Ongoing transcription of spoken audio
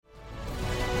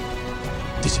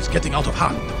This is getting out of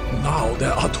hand. Now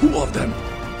there are two of them.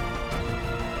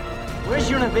 Where's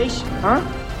your innovation, huh?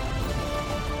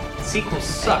 Sequels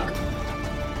suck.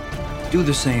 Do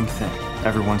the same thing.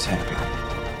 Everyone's happy.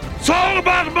 It's all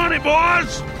about money,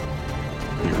 boys!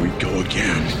 Here we go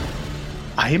again.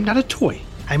 I am not a toy.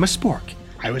 I'm a spork.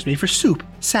 I was made for soup,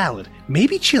 salad,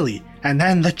 maybe chili, and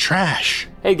then the trash.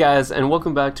 Hey guys, and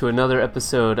welcome back to another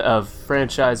episode of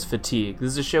Franchise Fatigue.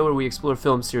 This is a show where we explore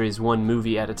film series one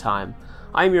movie at a time.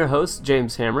 I'm your host,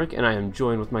 James Hamrick, and I am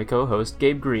joined with my co-host,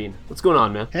 Gabe Green. What's going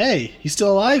on, man? Hey, he's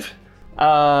still alive?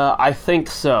 I think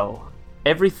so.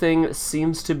 Everything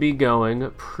seems to be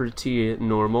going pretty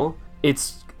normal.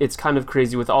 It's kind of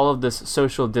crazy with all of this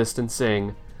social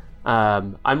distancing.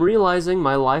 I'm realizing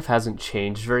my life hasn't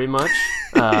changed very much.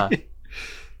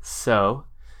 So,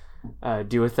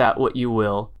 do with that what you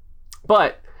will.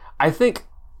 But I think,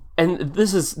 and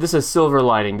this is silver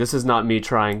lining. This is not me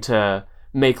trying to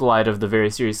make light of the very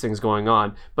serious things going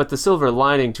on. But the silver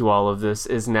lining to all of this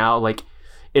is now, like,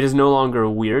 it is no longer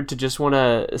weird to just want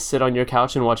to sit on your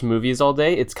couch and watch movies all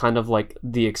day. It's kind of like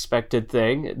the expected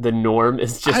thing. The norm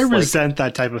is just I resent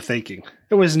that type of thinking.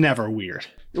 It was never weird.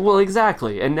 Well,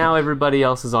 exactly. And now everybody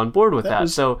else is on board with that.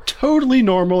 Was so totally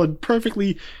normal and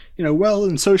perfectly, well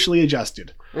and socially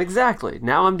adjusted. Exactly.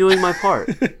 Now I'm doing my part.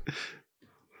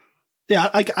 Yeah,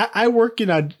 like I work in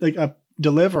a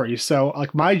delivery, so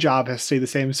like my job has stayed the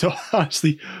same. So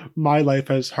honestly, my life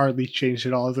has hardly changed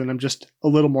at all. And I'm just a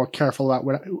little more careful about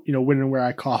when and where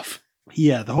I cough.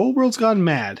 Yeah, the whole world's gone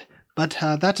mad, but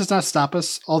that does not stop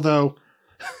us. Although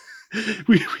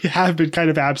we have been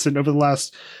kind of absent over the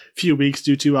last few weeks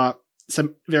due to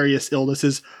some various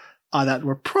illnesses that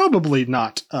were probably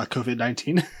not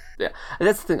COVID-19. Yeah,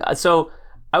 that's the thing. So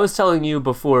I was telling you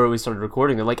before we started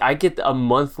recording that, like, I get a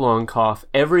month-long cough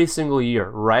every single year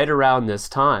right around this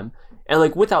time, and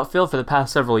like without fail for the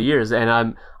past several years,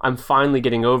 and I'm finally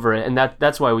getting over it, and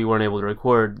that's why we weren't able to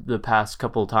record the past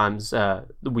couple times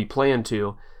we planned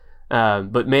to.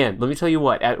 But man, let me tell you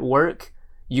what, at work,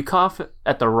 you cough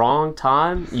at the wrong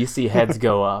time, you see heads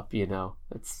go up.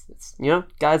 It's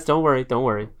guys, don't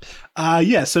worry.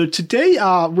 Yeah. So today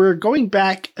we're going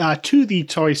back to the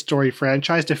Toy Story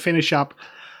franchise to finish up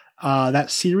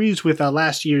that series with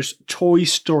last year's Toy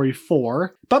Story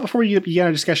 4. But before we begin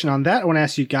our discussion on that, I want to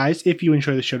ask you guys, if you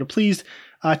enjoy the show, to please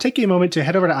take a moment to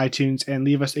head over to iTunes and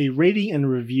leave us a rating and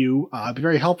review. It'd be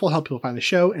very helpful, help people find the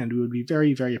show, and we would be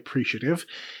very, very appreciative.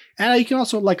 And you can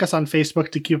also like us on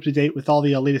Facebook to keep up to date with all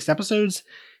the latest episodes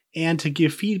and to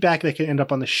give feedback that can end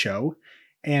up on the show.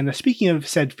 And speaking of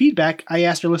said feedback, I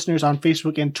asked our listeners on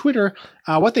Facebook and Twitter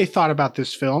what they thought about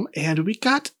this film, and we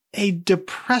got a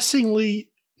depressingly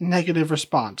negative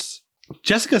response.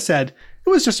 Jessica said, it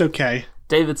was just okay.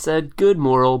 David said, good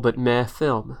moral, but meh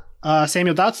film.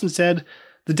 Samuel Dotson said,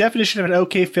 the definition of an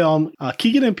okay film,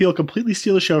 Keegan and Peele completely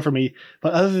steal the show from me,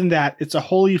 but other than that, it's a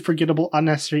wholly forgettable,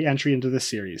 unnecessary entry into this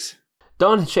series.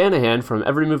 Don Shanahan from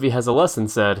Every Movie Has a Lesson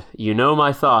said, you know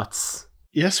my thoughts.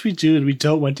 Yes, we do, and we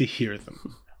don't want to hear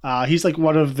them. He's like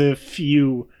one of the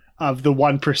few of the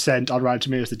 1% on Rotten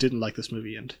Tomatoes that didn't like this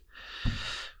movie. And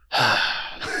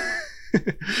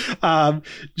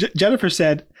Jennifer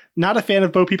said, not a fan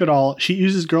of Bo Peep at all. She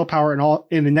uses girl power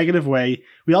in a negative way.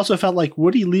 We also felt like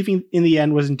Woody leaving in the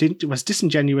end was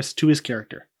disingenuous to his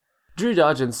character. Drew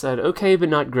Dodgen said, okay, but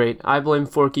not great. I blame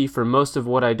Forky for most of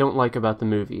what I don't like about the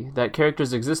movie. That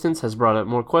character's existence has brought up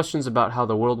more questions about how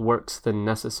the world works than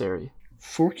necessary.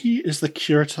 Forky is the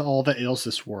cure to all that ails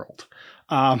this world.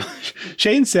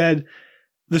 Shane said,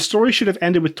 the story should have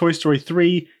ended with Toy Story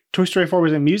 3. Toy Story 4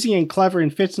 was amusing and clever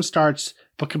in fits and starts,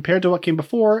 but compared to what came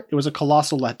before, it was a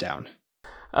colossal letdown.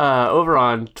 Over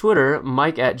on Twitter,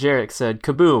 Mike at Jarek said,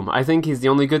 kaboom, I think he's the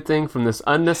only good thing from this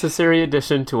unnecessary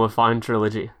addition to a fine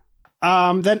trilogy.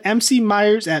 Then MC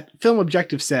Myers at Film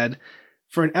Objective said,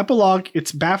 for an epilogue,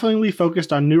 it's bafflingly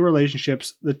focused on new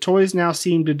relationships. The toys now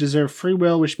seem to deserve free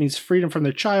will, which means freedom from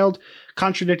their child,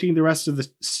 contradicting the rest of the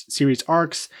series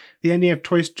arcs. The ending of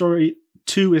Toy Story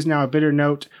 2 is now a bitter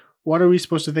note. What are we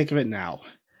supposed to think of it now?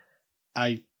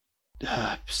 I'm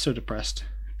so depressed.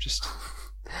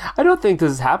 I don't think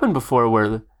this has happened before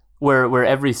where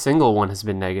every single one has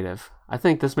been negative. I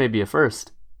think this may be a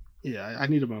first. Yeah, I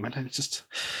need a moment.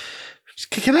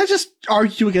 Can I just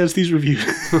argue against these reviews,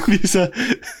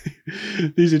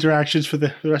 these interactions for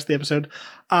the rest of the episode?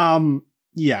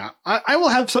 Yeah, I will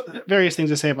have various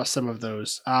things to say about some of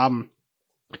those.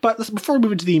 But before we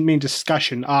move into the main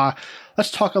discussion, let's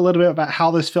talk a little bit about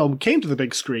how this film came to the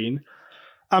big screen.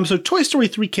 So Toy Story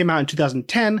 3 came out in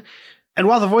 2010, and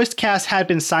while the voice cast had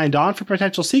been signed on for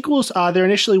potential sequels, there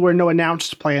initially were no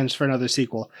announced plans for another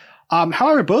sequel.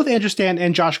 However, both Andrew Stanton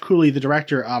and Josh Cooley, the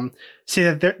director, say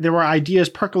that there were ideas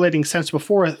percolating since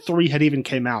before 3 had even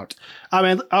came out.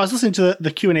 And I was listening to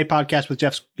the Q&A podcast with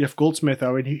Jeff Goldsmith,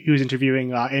 and he was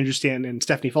interviewing Andrew Stanton and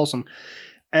Stephanie Folsom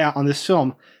on this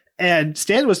film. And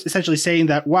Stan was essentially saying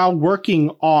that while working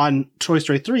on Toy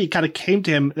Story 3, it kind of came to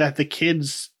him that the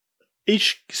kids,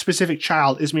 each specific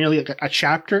child is merely like a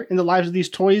chapter in the lives of these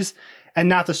toys and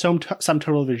not the sum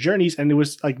total of their journeys. And it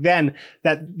was like then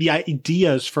that the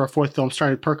ideas for a fourth film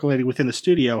started percolating within the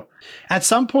studio. At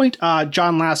some point,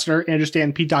 John Lasseter, Andrew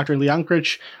Stanton, Pete Docter, and Lee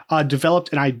Unkrich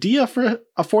developed an idea for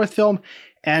a fourth film.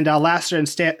 And Lasseter and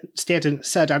Stanton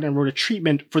sat down and wrote a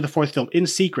treatment for the fourth film in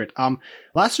secret.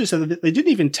 Lasseter said that they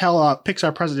didn't even tell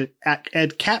Pixar president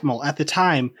Ed Catmull at the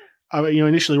time,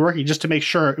 initially working, just to make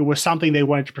sure it was something they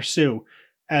wanted to pursue,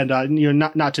 and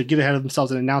not to get ahead of themselves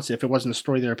and announce it if it wasn't a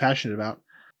story they were passionate about.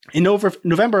 In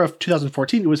November of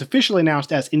 2014, it was officially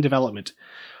announced as in development.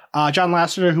 John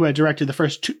Lasseter, who had directed the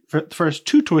first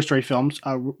two Toy Story films,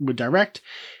 would direct,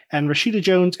 and Rashida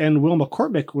Jones and Will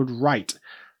McCormick would write.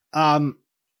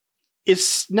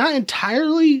 It's not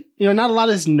entirely, not a lot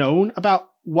is known about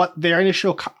what their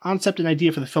initial concept and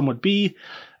idea for the film would be.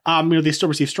 They still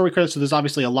receive story credits, so there's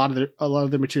obviously a lot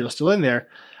of their material still in there.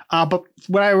 But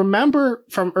what I remember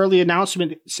from early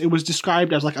announcements, it was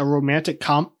described as like a romantic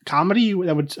comedy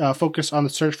that would focus on the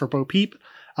search for Bo Peep,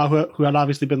 who had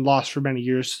obviously been lost for many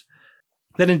years.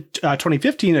 Then in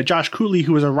 2015, Josh Cooley,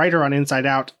 who was a writer on Inside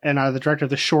Out and the director of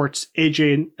the shorts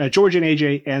George and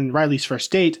AJ and Riley's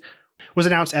First Date, was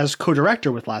announced as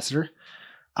co-director with Lasseter.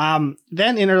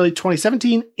 Then in early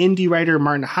 2017, indie writer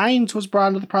Martin Hines was brought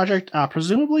into the project,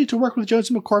 presumably to work with Jones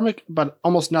and McCormick, but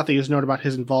almost nothing is known about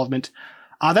his involvement.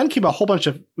 Then came a whole bunch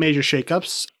of major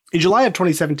shakeups. In July of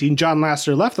 2017, John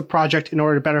Lasseter left the project in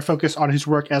order to better focus on his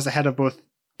work as the head of both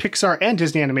Pixar and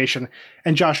Disney Animation,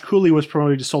 and Josh Cooley was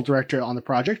promoted to sole director on the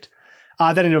project.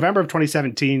 Then in November of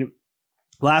 2017,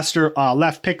 Lasseter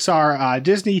left Pixar.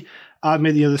 Disney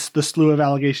made the slew of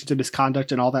allegations of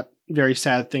misconduct and all that very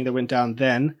sad thing that went down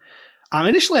then.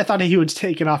 Initially, I thought he would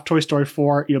taken off Toy Story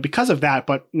 4, because of that,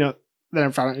 but then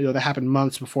I found out that happened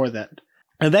months before that.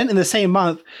 And then in the same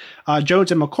month,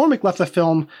 Jones and McCormick left the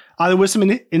film. There was some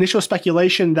initial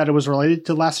speculation that it was related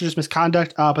to Lasseter's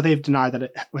misconduct, but they've denied that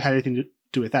it had anything to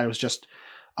do with that. It was just,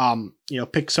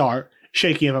 Pixar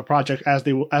shaking of a project as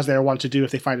they want to do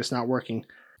if they find it's not working.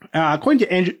 According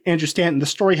to Andrew Stanton, the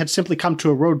story had simply come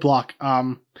to a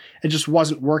roadblock. It just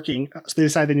wasn't working, so they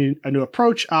decided they needed a new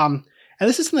approach. And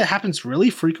this is something that happens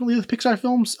really frequently with Pixar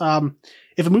films.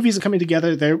 If a movie isn't coming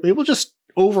together, they will just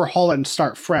overhaul it and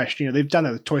start fresh. They've done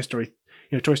that with Toy Story,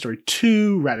 Toy Story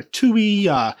 2,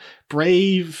 Ratatouille,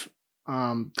 Brave,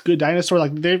 Good Dinosaur.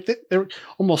 Like they're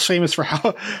almost famous for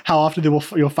how often they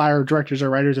will fire directors or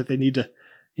writers if they need to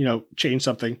change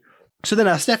something. So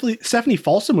then Stephanie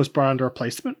Folsom was brought under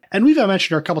replacement. And we've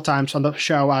mentioned her a couple times on the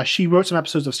show. She wrote some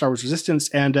episodes of Star Wars Resistance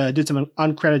and did some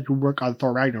uncredited work on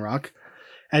Thor Ragnarok.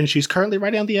 And she's currently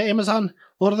writing on the Amazon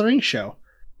Lord of the Rings show.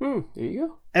 There you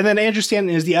go. And then Andrew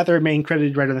Stanton is the other main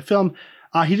credited writer of the film.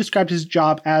 He described his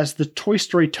job as the Toy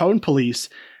Story tone police.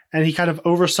 And he kind of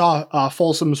oversaw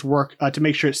Folsom's work to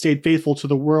make sure it stayed faithful to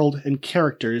the world and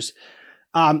characters.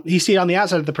 He stayed on the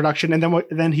outside of the production, and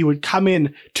then he would come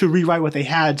in to rewrite what they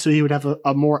had, so he would have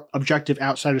a more objective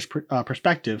outsider's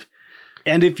perspective.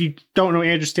 And if you don't know,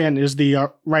 Andrew Stanton is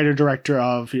the writer-director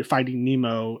of Finding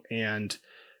Nemo and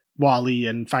WALL-E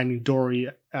and Finding Dory.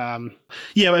 And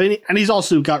he's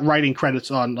also got writing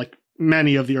credits on like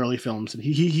many of the early films, and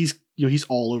he's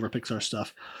all over Pixar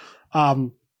stuff.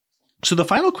 So the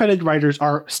final credited writers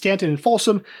are Stanton and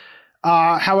Folsom.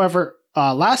 However,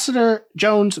 Lasseter,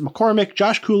 Jones, McCormick,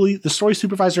 Josh Cooley, the story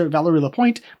supervisor Valerie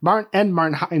Lapointe, and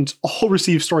Martin Hines all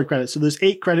received story credits. So there's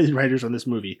 8 credited writers on this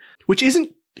movie, which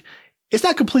it's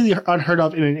not completely unheard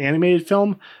of in an animated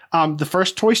film. The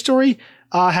first Toy Story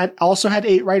had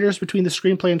 8 writers between the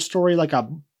screenplay and story.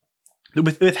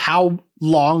 With how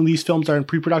long these films are in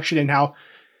pre-production and how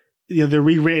they're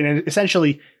rewritten, and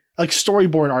essentially like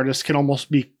storyboard artists can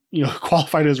almost be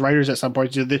qualified as writers at some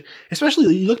point.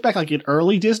 Especially you look back like in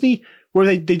early Disney, where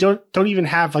they don't even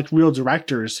have like real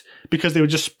directors because they would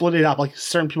just split it up. Like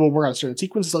certain people work on certain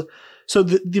sequences. So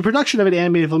the production of an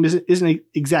animated film isn't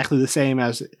exactly the same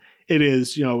as it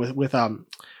is, with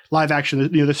live action.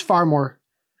 There's far more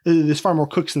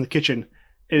cooks in the kitchen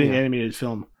in an animated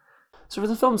film. So for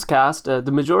the film's cast, the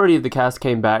majority of the cast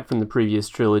came back from the previous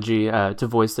trilogy to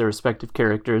voice their respective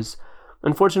characters.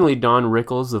 Unfortunately, Don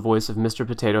Rickles, the voice of Mr.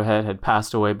 Potato Head, had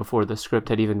passed away before the script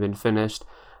had even been finished.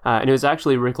 And it was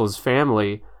actually Rickles'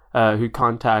 family who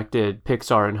contacted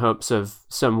Pixar in hopes of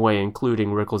some way including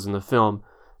Rickles in the film.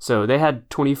 So they had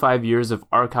 25 years of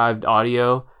archived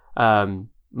audio.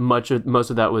 Most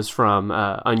of that was from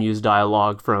unused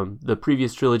dialogue from the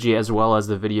previous trilogy as well as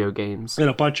the video games. And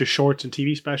a bunch of shorts and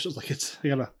TV specials. Like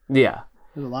yeah.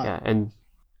 There's a lot. Yeah, and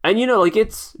like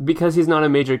it's because he's not a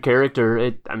major character.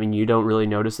 You don't really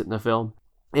notice it in the film.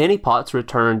 Annie Potts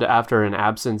returned after an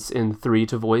absence in 3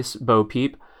 to voice Bo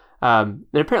Peep. And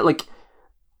apparently, like,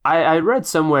 I read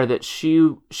somewhere that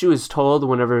she was told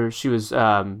whenever she was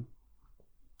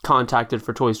contacted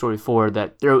for Toy Story 4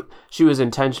 that she was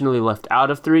intentionally left out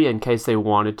of 3 in case they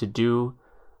wanted to do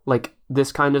like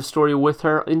this kind of story with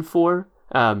her in 4.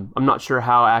 I'm not sure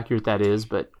how accurate that is,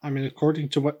 but according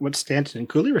to what Stanton and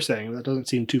Cooley were saying, that doesn't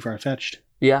seem too far-fetched.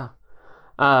 Yeah.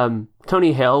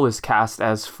 Tony Hale was cast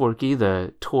as Forky,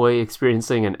 the toy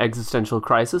experiencing an existential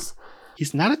crisis.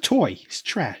 He's not a toy. He's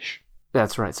trash.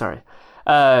 That's right. Sorry.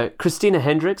 Christina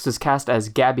Hendricks was cast as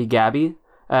Gabby Gabby.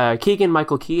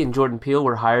 Keegan-Michael Key and Jordan Peele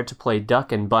were hired to play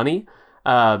Duck and Bunny.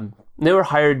 They were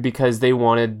hired because they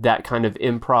wanted that kind of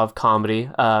improv comedy,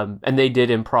 and they did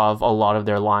improv a lot of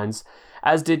their lines,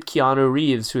 as did Keanu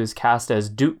Reeves, who was cast as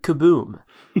Duke Kaboom.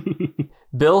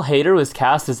 Bill Hader was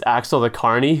cast as Axel the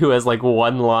Carney, who has like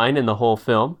one line in the whole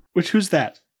film. Who's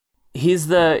that? He's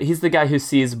the guy who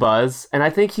sees Buzz, and I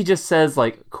think he just says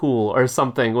like "cool" or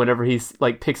something whenever he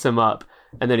like picks him up,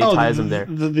 and then he ties him there.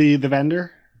 The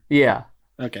vendor. Yeah.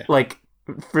 Okay. Like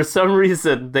for some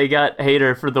reason they got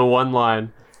Hader for the one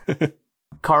line.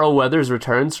 Carl Weathers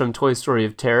returns from Toy Story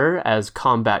of Terror as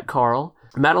Combat Carl.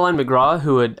 Madeline McGraw,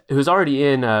 who's already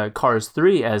in Cars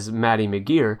 3 as Maddie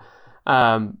McGear,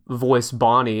 voiced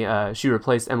Bonnie. She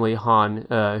replaced Emily Hahn,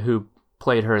 who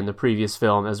played her in the previous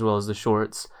film as well as the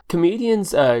shorts.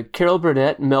 Comedians Carol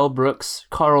Burnett, Mel Brooks,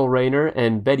 Carl Rayner,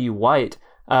 and Betty White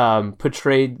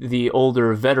portrayed the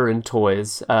older veteran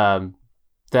toys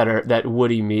that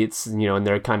Woody meets, and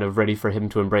they're kind of ready for him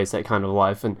to embrace that kind of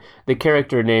life. And the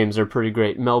character names are pretty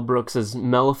great. Mel Brooks is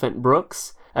Meliphant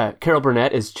Brooks. Carol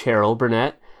Burnett is Cheryl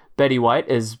Burnett. Betty White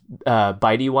is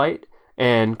Bitey White.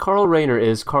 And Carl Rayner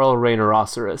is Carl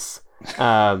Rayneroceros,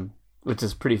 which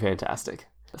is pretty fantastic.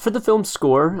 For the film's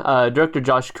score, director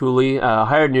Josh Cooley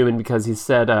hired Newman because he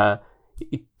said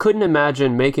he couldn't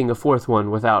imagine making a fourth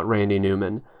one without Randy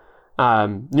Newman.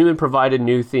 Newman provided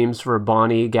new themes for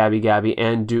Bonnie, Gabby Gabby,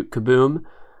 and Duke Kaboom,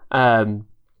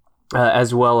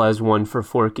 as well as one for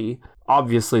Forky.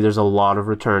 Obviously, there's a lot of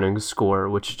returning score,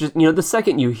 which just, the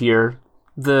second you hear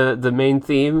the main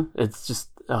theme, it's just...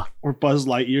 Or Buzz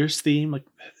Lightyear's theme, like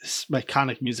this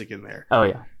iconic music in there. Oh,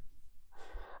 yeah.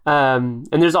 And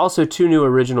there's also 2 new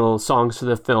original songs for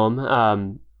the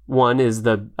film. One is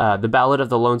the Ballad of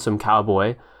the Lonesome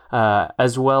Cowboy,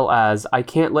 as well as I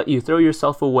Can't Let You Throw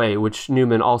Yourself Away, which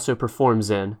Newman also performs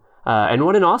in, and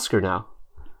won an Oscar now.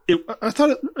 I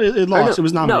thought it lost. It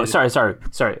was nominated. No,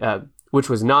 sorry. Which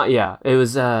was not, yeah. It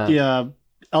was... the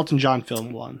Elton John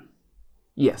film won.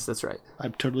 Yes, that's right.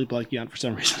 I'm totally blanking on for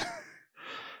some reason.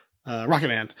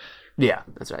 Rocketman. Yeah,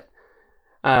 that's right.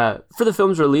 For the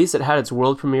film's release, it had its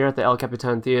world premiere at the El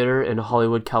Capitan Theater in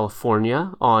Hollywood,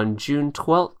 California on June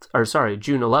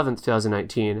 11th,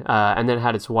 2019, and then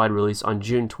had its wide release on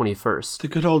June 21st. The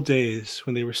good old days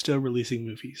when they were still releasing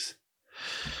movies.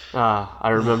 I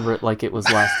remember it like it was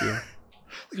last year.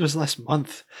 It was last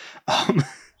month.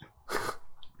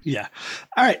 Yeah.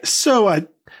 All right, so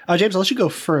James, I'll let you go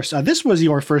first. This was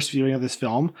your first viewing of this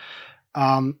film.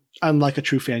 Unlike a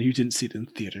true fan, you didn't see it in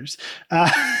theaters.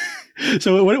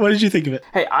 So what did you think of it?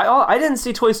 Hey, I didn't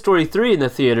see Toy Story 3 in the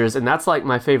theaters, and that's like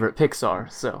my favorite Pixar.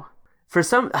 So for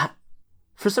some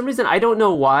reason, I don't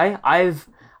know why, I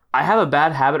have a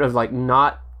bad habit of like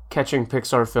not catching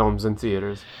Pixar films in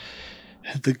theaters.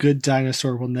 The Good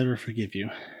Dinosaur will never forgive you.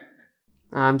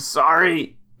 I'm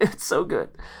sorry. It's so good.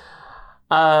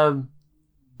 I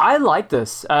like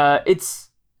this. I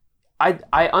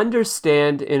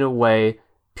understand in a way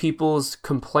people's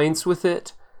complaints with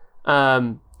it.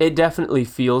 It definitely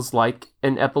feels like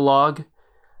an epilogue,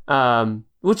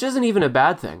 which isn't even a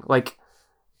bad thing. Like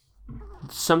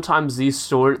sometimes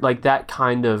these like that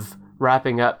kind of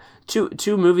wrapping up.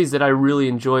 Two movies that I really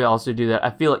enjoy also do that. I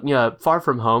feel like Far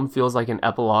From Home feels like an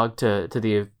epilogue to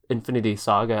the Infinity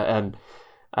Saga,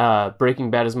 and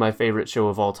Breaking Bad is my favorite show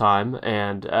of all time,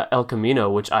 and El Camino,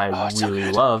 which I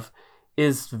really love,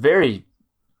 is very,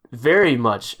 very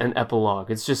much an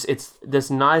epilogue. It's this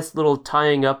nice little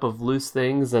tying up of loose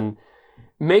things and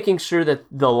making sure that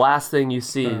the last thing you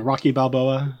see... Rocky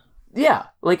Balboa. Yeah,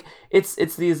 like it's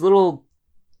these little...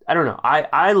 I don't know.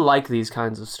 I like these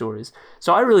kinds of stories.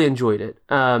 So I really enjoyed it.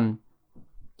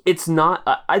 It's not...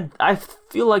 I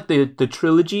feel like the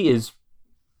trilogy is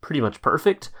pretty much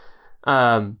perfect.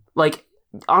 Like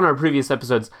on our previous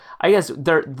episodes, I guess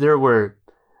there were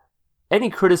any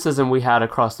criticism we had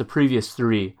across the previous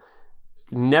 3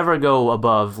 never go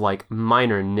above like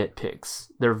minor nitpicks.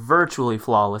 They're virtually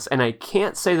flawless, and I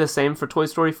can't say the same for Toy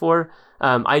Story 4.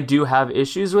 I do have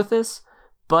issues with this,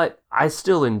 but I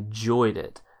still enjoyed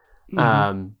it.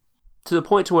 To the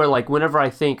point to where, like, whenever I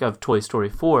think of Toy Story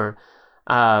 4,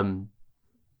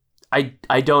 I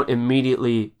don't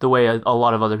immediately, the way a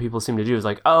lot of other people seem to do, is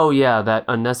like, oh yeah, that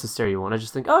unnecessary one. I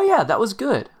just think, oh yeah, that was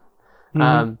good.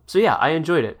 So yeah, I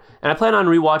enjoyed it, and I plan on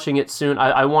rewatching it soon.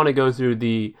 I want to go through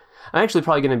I'm actually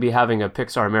probably going to be having a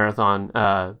Pixar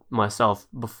marathon myself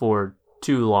before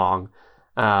too long,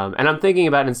 and I'm thinking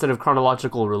about, instead of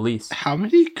chronological release. How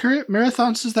many current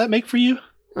marathons does that make for you?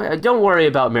 Don't worry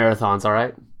about marathons, all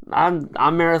right? I'm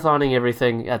marathoning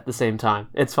everything at the same time.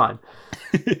 It's fine.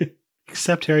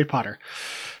 Except Harry Potter.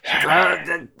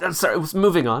 I'm sorry,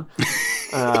 moving on.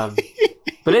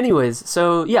 But anyways,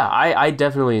 so yeah, I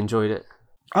definitely enjoyed it.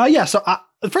 Yeah, so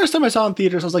the first time I saw it in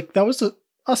theaters, I was like, that was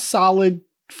a solid,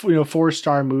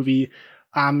 4-star movie.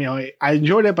 I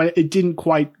enjoyed it, but it didn't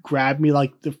quite grab me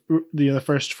like the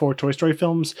first 4 Toy Story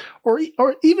films, or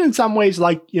even in some ways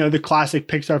like, the classic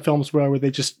Pixar films where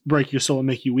they just break your soul and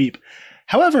make you weep.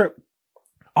 However,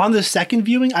 on the second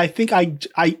viewing, I think I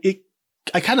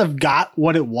kind of got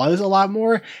what it was a lot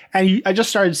more, and I just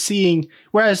started seeing,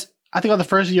 whereas I think on the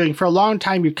first viewing, for a long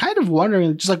time, you're kind of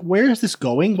wondering, just like, where is this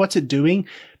going? What's it doing?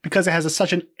 Because it has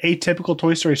such an atypical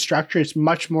Toy Story structure. It's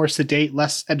much more sedate,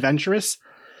 less adventurous.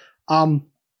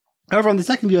 However, on the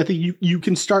second view, I think you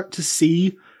can start to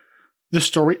see the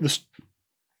story,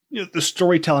 the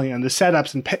storytelling and the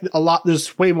setups, and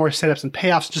there's way more setups and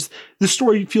payoffs. Just the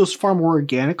story feels far more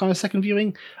organic on a second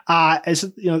viewing.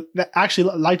 That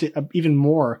actually liked it even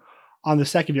more on the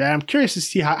second viewing. I'm curious to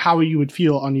see how you would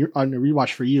feel on a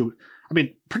rewatch for you. I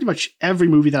mean, pretty much every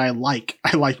movie that I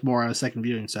like more on a second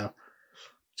viewing. So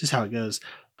just how it goes.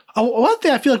 One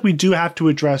thing I feel like we do have to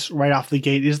address right off the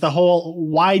gate is the whole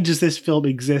 "why does this film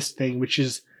exist" thing, which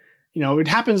is, it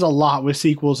happens a lot with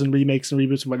sequels and remakes and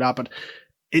reboots and whatnot, but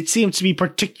it seems to be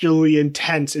particularly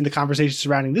intense in the conversation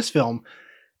surrounding this film.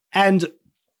 And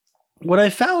what I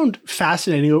found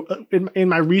fascinating in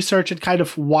my research and kind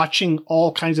of watching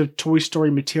all kinds of Toy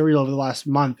Story material over the last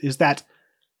month is that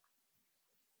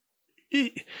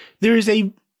there is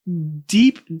a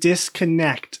deep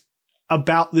disconnect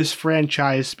about this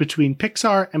franchise between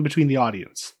Pixar and between the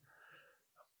audience.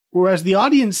 Whereas the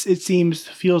audience, it seems,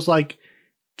 feels like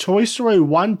Toy Story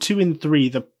 1, 2, and 3,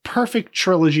 the perfect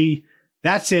trilogy.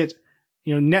 That's it.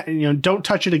 Don't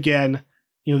touch it again.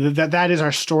 That is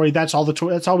our story. That's all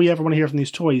that's all we ever want to hear from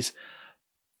these toys.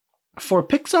 For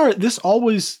Pixar,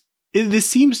 this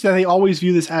seems that they always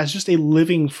view this as just a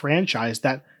living franchise,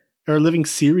 or a living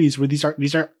series where these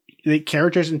are the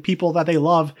characters and people that they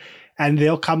love, and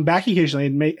they'll come back occasionally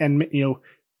and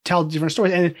tell different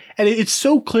stories. And it's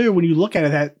so clear when you look at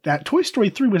it that Toy Story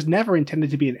 3 was never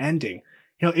intended to be an ending.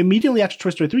 Immediately after Toy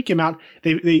Story 3 came out,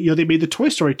 they made the Toy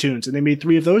Story tunes, and they made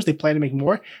 3 of those. They plan to make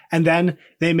more, and then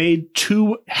they made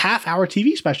 2 half-hour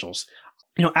TV specials.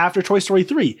 After Toy Story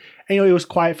 3, and it was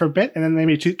quiet for a bit, and then they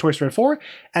made Toy Story 4,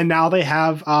 and now they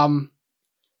have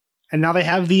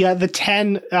the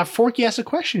 10 Forky Asks a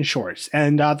Question shorts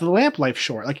and the Lamp Life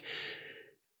short. Like,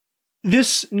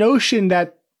 this notion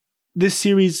that this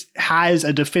series has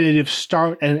a definitive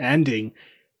start and ending,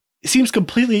 it seems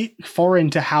completely foreign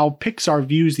to how Pixar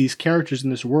views these characters in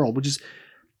this world,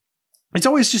 it's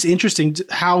always just interesting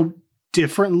how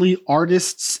differently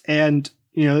artists and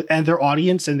their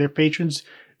audience and their patrons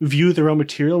view their own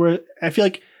material. Where I feel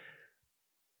like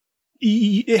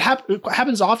it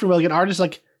happens often where, like, an artist,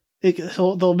 like,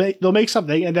 they'll make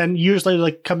something, and then years later,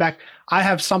 like, come back, I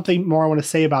have something more I want to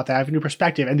say about that. I have a new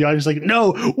perspective, and the audience is like,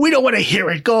 no, we don't want to hear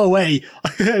it. Go away.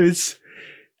 I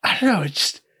don't know.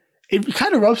 It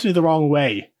kind of rubs me the wrong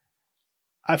way.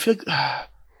 I feel like,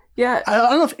 yeah, I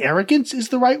don't know if arrogance is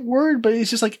the right word, but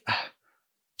it's just like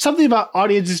something about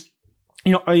audiences,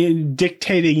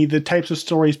 dictating the types of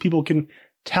stories people can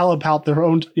tell about their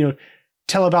own,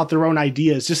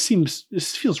 ideas.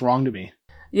 This feels wrong to me.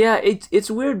 Yeah,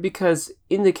 it's weird because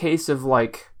in the case of,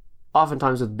 like,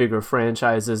 oftentimes with bigger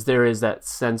franchises, there is that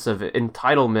sense of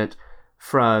entitlement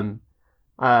from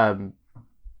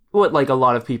what, like, a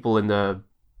lot of people in the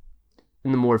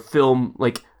more film,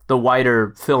 like, the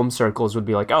wider film circles would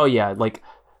be like, oh yeah, like,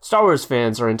 Star Wars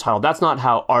fans are entitled. That's not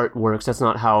how art works. That's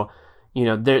not how,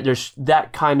 there's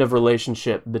that kind of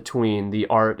relationship between the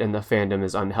art and the fandom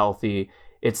is unhealthy.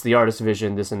 It's the artist's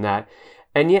vision, this and that.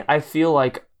 And yet I feel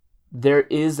like there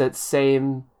is that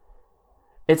same,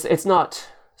 it's not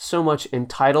so much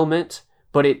entitlement,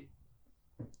 but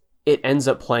it ends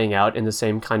up playing out in the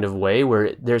same kind of way,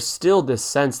 where there's still this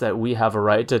sense that we have a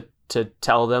right to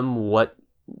tell them what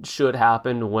should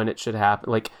happen, when it should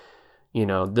happen. Like,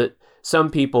 that some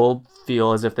people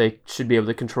feel as if they should be able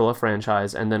to control a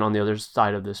franchise, and then on the other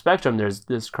side of the spectrum, there's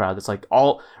this crowd that's like,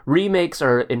 all remakes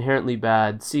are inherently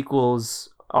bad, sequels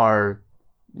are,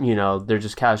 they're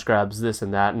just cash grabs, this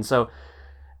and that. And so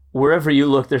wherever you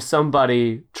look, there's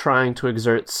somebody trying to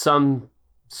exert some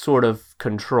sort of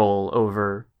control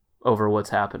over what's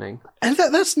happening. And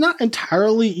that's not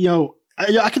entirely,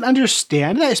 I can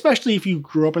understand that, especially if you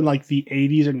grew up in like the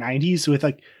 80s or 90s with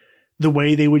like the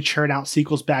way they would churn out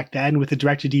sequels back then with the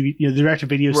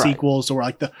direct-to-video right. sequels, or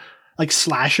like the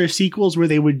slasher sequels where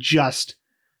they would just,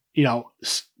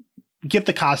 get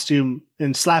the costume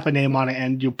and slap a name on it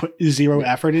and you put zero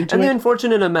effort into it. And the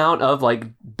unfortunate amount of like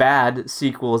bad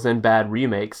sequels and bad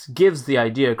remakes gives the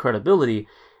idea credibility.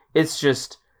 It's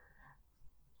just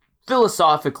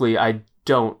philosophically, I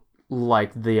don't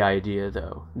like the idea,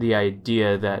 though. The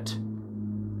idea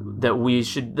that we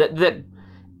should that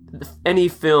any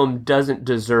film doesn't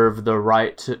deserve the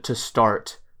right to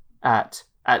start at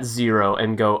zero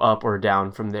and go up or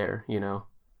down from there,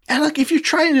 And like, if you're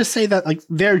trying to say that like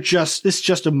it's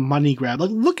just a money grab,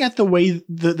 like look at the way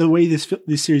the way this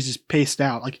series is paced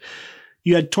out. Like,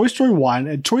 you had Toy Story 1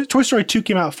 and Toy Story 2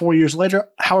 came out 4 years later.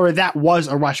 However, that was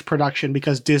a rush production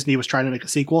because Disney was trying to make a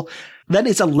sequel. Then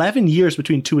it's 11 years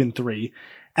between 2 and 3.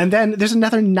 And then there's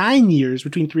another 9 years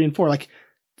between 3 and 4. Like,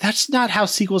 that's not how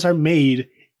sequels are made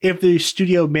if the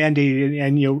studio mandated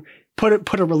and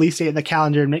put a release date in the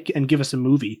calendar and give us a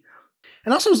movie.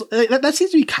 And also, that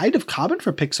seems to be kind of common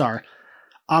for Pixar.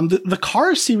 The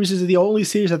Cars series is the only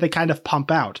series that they kind of pump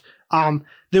out.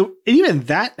 Even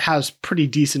that has pretty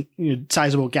decent,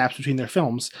 sizable gaps between their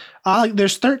films.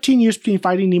 There's 13 years between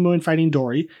Finding Nemo and Finding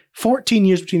Dory, 14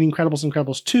 years between The Incredibles and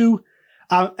Incredibles 2.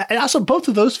 And also, both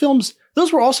of those films,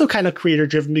 those were also kind of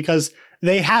creator-driven because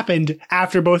they happened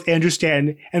after both Andrew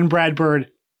Stanton and Brad Bird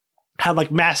had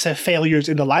like massive failures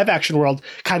in the live-action world,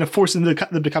 kind of forcing them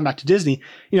to come back to Disney.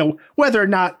 Whether or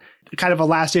not kind of a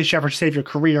last-ditch effort to save your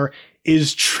career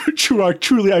is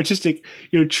truly artistic,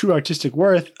 true artistic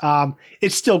worth.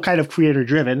 It's still kind of creator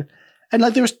driven, and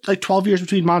like there was like 12 years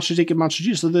between Monsters Inc. and Monsters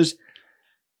U. So there's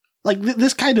like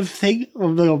this kind of thing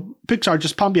of Pixar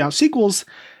just pumping out sequels.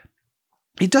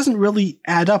 It doesn't really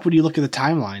add up when you look at the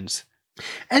timelines.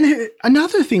 And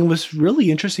another thing was really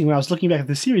interesting when I was looking back at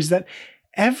the series, that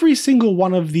every single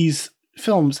one of these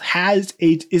films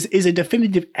is a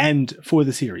definitive end for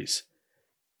the series.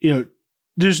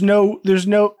 There's no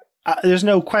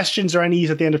questions or unease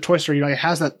at the end of Toy Story. It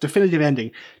has that definitive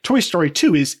ending. Toy Story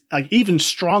 2 is like even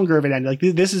stronger of an end. Like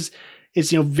it's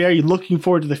very looking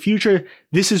forward to the future.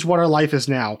 This is what our life is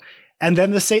now. And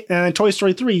then and Toy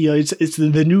Story 3, it's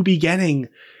the new beginning.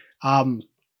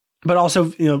 But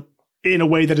also, in a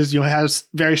way that is, has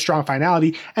very strong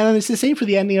finality. And then it's the same for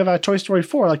the ending of Toy Story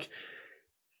 4. Like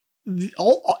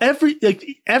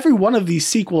every one of these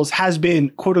sequels has been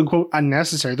quote unquote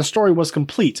unnecessary. The story was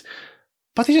complete,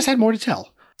 but they just had more to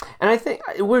tell. And I think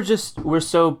we're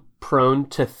so prone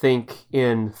to think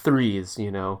in threes,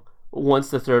 once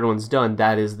the third one's done,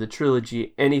 that is the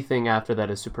trilogy. Anything after that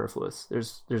is superfluous.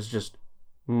 There's just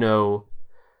no,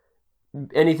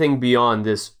 anything beyond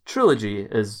this trilogy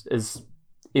is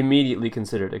immediately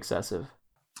considered excessive.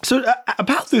 So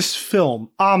about this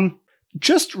film,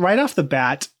 just right off the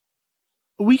bat,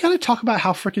 we got to talk about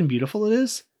how freaking beautiful it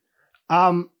is.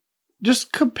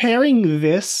 Just comparing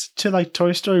this to like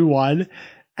Toy Story 1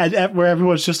 and where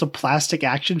everyone's just a plastic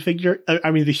action figure.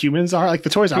 I mean, the humans are like the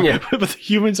toys are, but the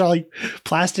humans are like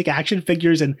plastic action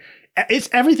figures, and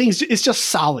it's just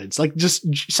solids, like just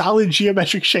solid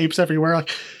geometric shapes everywhere. Like,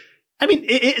 I mean,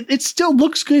 it still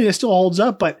looks good. It still holds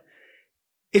up, but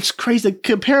it's crazy.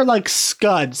 Compare like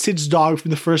Scud, Sid's dog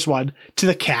from the first one, to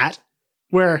the cat,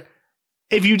 where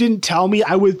if you didn't tell me,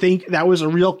 I would think that was a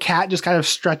real cat just kind of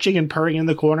stretching and purring in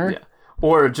the corner. Yeah.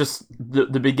 Or just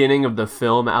the beginning of the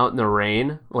film out in the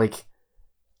rain. Like,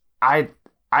 I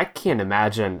can't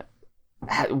imagine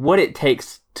what it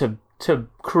takes to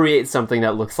create something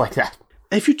that looks like that.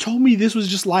 If you told me this was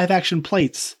just live action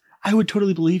plates, I would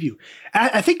totally believe you.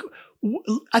 I think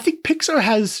Pixar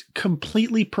has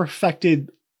completely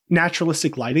perfected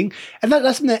naturalistic lighting, and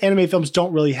that's something that animated films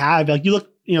don't really have. Like, you look,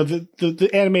 the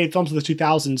animated films of the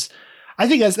 2000s, I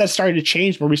think that's started to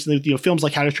change more recently. Films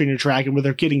like How to Train Your Dragon, where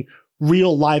they're getting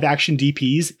real live action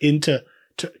DPs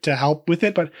to help with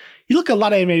it. But you look at a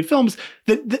lot of animated films,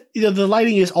 the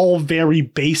lighting is all very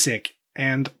basic,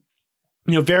 and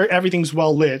everything's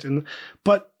well lit.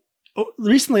 But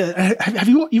recently, have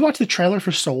you watched the trailer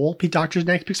for Soul, Pete Docter's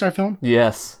next Pixar film?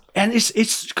 Yes. And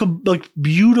it's like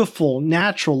beautiful,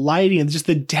 natural lighting and just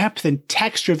the depth and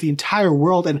texture of the entire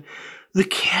world and the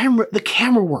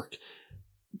camera work.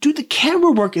 Dude, the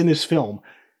camera work in this film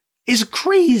is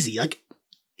crazy. Like,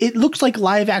 it looks like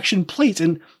live action plates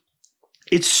and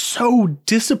it's so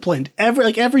disciplined.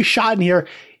 Every shot in here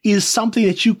is something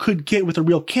that you could get with a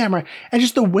real camera, and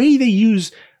just the way they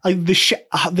use like the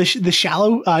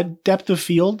shallow depth of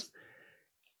field.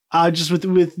 Just with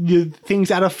the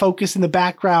things out of focus in the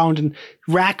background and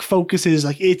rack focuses,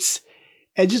 like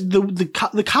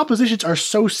the compositions are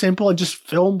so simple and just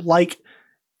filmed like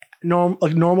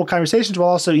normal conversations, while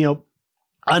also, you know,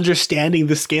 understanding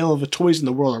the scale of the toys in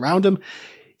the world around them.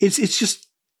 It's just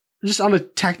on a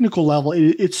technical level,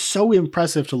 it's so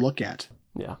impressive to look at.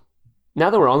 Yeah. Now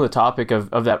that we're on the topic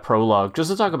of that prologue, just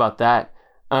to talk about that,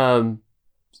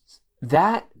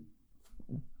 that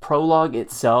prologue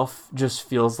itself just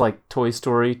feels like Toy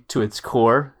Story to its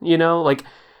core, you know, like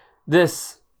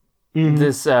this you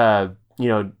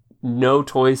know, no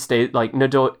toy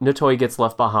gets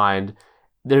left behind.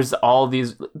 There's all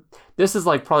these, this is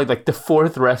like probably like the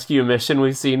 4th rescue mission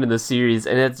we've seen in the series,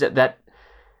 and it's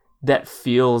that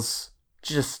feels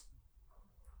just,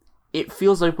 it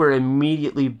feels like we're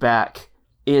immediately back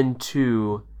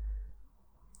into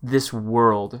this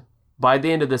world. By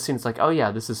the end of this scene, it's like, oh yeah,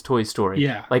 this is Toy Story.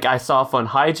 Yeah. Like, I saw fun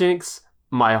hijinks.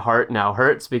 My heart now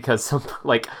hurts because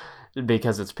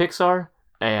because it's Pixar,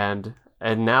 and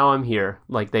now I'm here.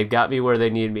 Like, they've got me where they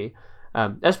need me.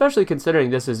 Especially considering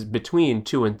this is between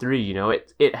 2 and 3. You know,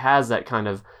 it has that kind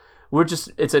of,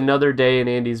 it's another day in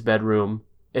Andy's bedroom.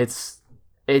 It's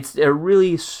a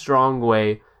really strong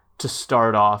way to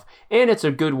start off, and it's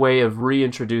a good way of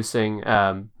reintroducing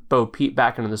Bo Peep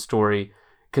back into the story,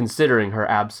 considering her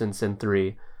absence in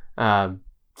 3.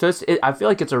 So I feel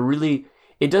like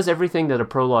it does everything that a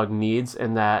prologue needs,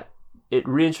 and that it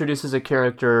reintroduces a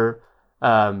character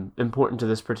important to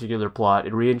this particular plot.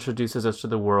 It reintroduces us to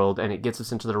the world, and it gets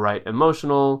us into the right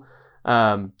emotional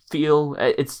feel.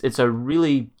 I just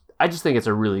think it's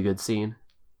a really good scene,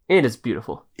 and it's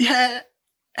beautiful. Yeah,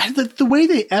 and the way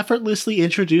they effortlessly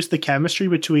introduce the chemistry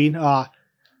between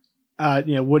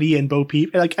Woody and Bo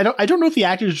Peep. Like, I don't know if the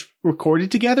actors recorded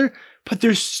together, but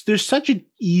there's such an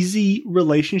easy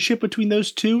relationship between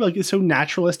those two. Like, it's so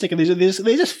naturalistic, and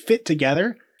they just fit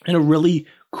together in a really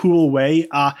cool way.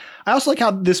 I also like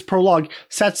how this prologue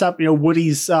sets up, you know,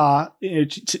 Woody's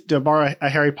to borrow a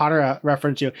Harry Potter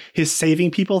reference, you know, his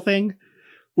saving people thing,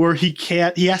 where he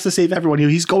has to save everyone. You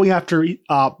know, he's going after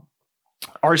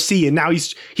RC, and now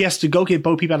he has to go get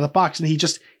Bo Peep out of the box, and he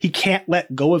can't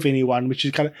let go of anyone, which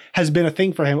is has been a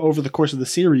thing for him over the course of the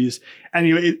series. And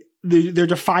you know, they're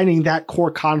defining that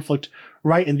core conflict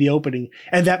right in the opening,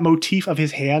 and that motif of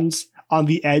his hands on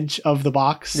the edge of the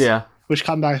box, which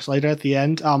comes back later at the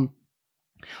end.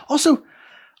 Also,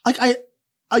 like I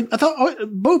thought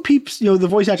Bo Peep's, you know, the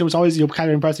voice actor was always, you know,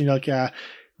 kind of impressive. You know, like,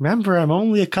 remember, I'm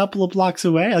only a couple of blocks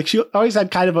away. Like, she always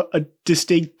had kind of a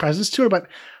distinct presence to her, but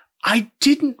I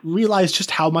didn't realize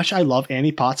just how much I love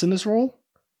Annie Potts in this role.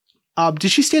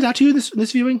 Did she stand out to you in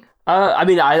this viewing? I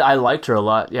mean, I liked her a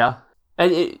lot, yeah.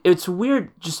 And it's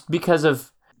weird just because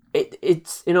of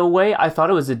it's in a way I thought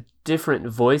it was a different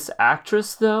voice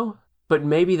actress though, but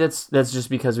maybe that's just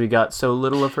because we got so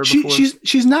little of her before.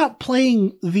 She's not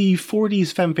playing the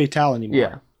 40s femme fatale anymore.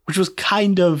 Yeah, which was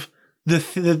kind of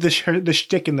the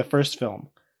shtick in the first film.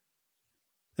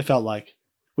 It felt like,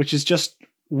 which is just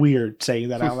weird saying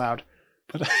that out loud.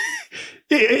 But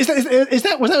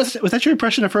was that your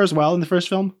impression of her as well in the first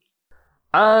film?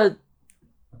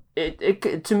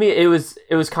 It to me it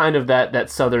was kind of that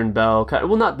Southern Belle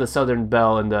well, not the Southern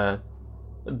Belle and the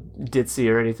ditzy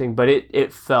or anything, but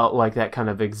it felt like that kind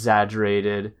of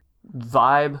exaggerated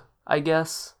vibe, I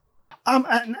guess.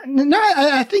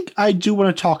 I think I do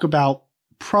want to talk about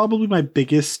probably my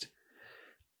biggest,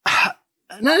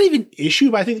 not even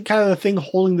issue, but I think kind of the thing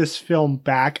holding this film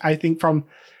back, I think, from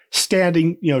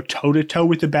standing, you know, toe to toe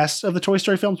with the best of the Toy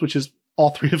Story films, which is all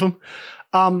 3 of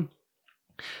them.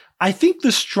 I think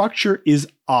the structure is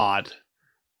odd.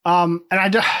 And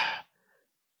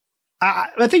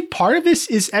I think part of this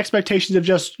is expectations of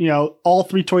just, you know, all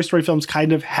 3 Toy Story films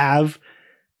kind of have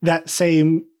that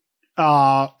same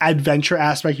adventure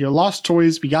aspect. You know, lost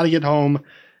toys, we got to get home,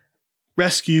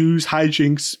 rescues,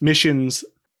 hijinks, missions.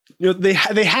 You know, they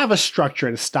have a structure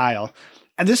and a style,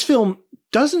 and this film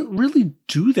doesn't really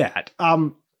do that.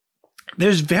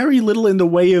 There's very little in the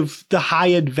way of the high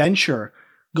adventure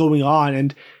going on,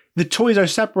 and the toys are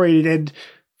separated,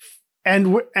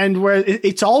 and where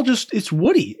it's all just, it's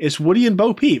Woody and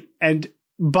Bo Peep, and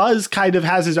Buzz kind of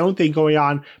has his own thing going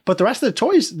on, but the rest of the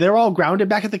toys, they're all grounded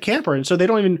back at the camper, and so they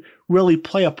don't even really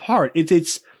play a part.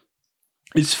 It's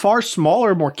far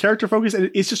smaller, more character focused,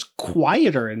 and it's just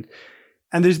quieter, and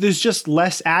there's just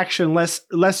less action, less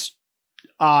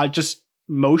just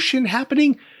motion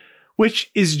happening,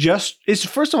 which is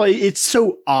first of all, it's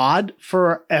so odd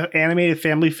for an animated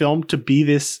family film to be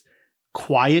this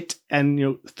quiet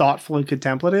and thoughtful and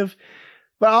contemplative.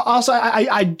 But also,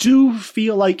 I do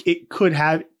feel like it could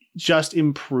have just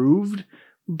improved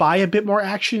by a bit more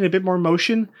action, a bit more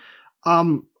motion.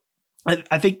 I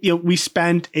think we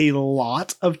spend a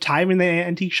lot of time in the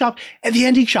antique shop, and the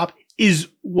antique shop is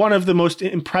one of the most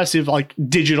impressive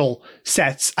digital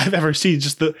sets I've ever seen.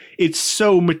 It's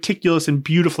so meticulous and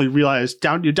beautifully realized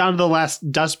down to the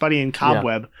last dust bunny and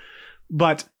cobweb. Yeah.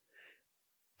 But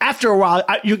after a while,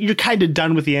 you're kind of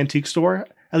done with the antique store.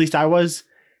 At least I was.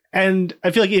 And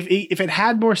I feel like if it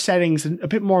had more settings and a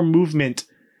bit more movement,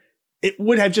 it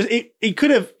would have it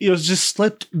could have just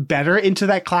slipped better into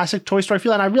that classic Toy Story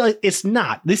feel. And I realize it's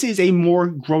not. This is a more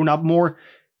grown up,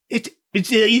 it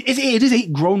is a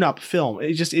grown up film.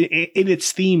 It's just in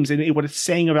its themes and what it's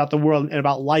saying about the world and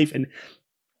about life and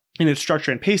in its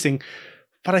structure and pacing.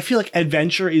 But I feel like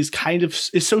adventure is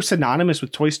so synonymous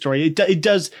with Toy Story. It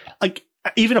does,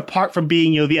 even apart from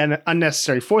being the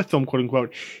unnecessary fourth film, quote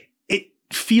unquote,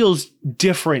 feels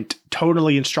different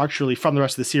tonally and structurally from the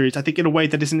rest of the series, I think, in a way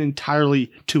that isn't entirely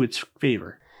to its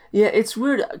favor. Yeah, it's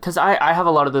weird because I have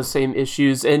a lot of those same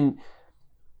issues, and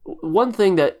one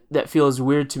thing that feels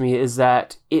weird to me is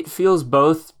that it feels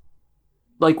both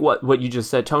like what you just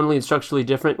said, tonally and structurally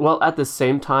different, while at the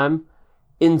same time,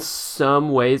 in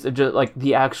some ways, just like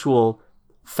the actual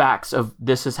facts of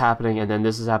this is happening and then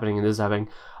this is happening and this is happening,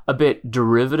 a bit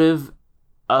derivative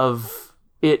of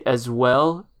it as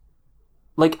well.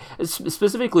 Like,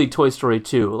 specifically Toy Story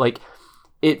 2,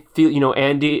 it feels,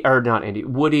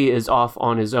 Woody is off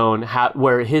on his own,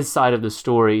 where his side of the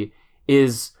story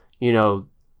is,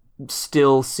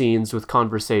 still scenes with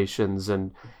conversations,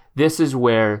 and this is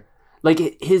where,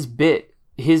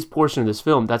 his portion of this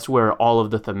film, that's where all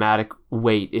of the thematic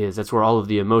weight is, that's where all of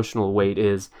the emotional weight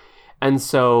is, and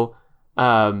so,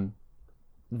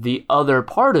 the other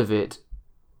part of it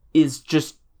is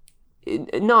just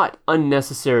not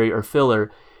unnecessary or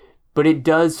filler, but it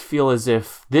does feel as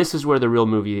if this is where the real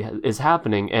movie is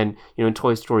happening. And in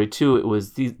Toy Story 2, it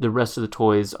was the rest of the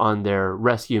toys on their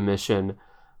rescue mission,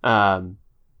 and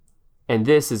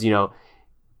this is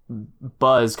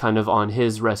Buzz kind of on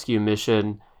his rescue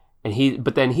mission,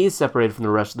 but then he's separated from the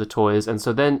rest of the toys, and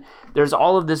so then there's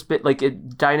all of this bit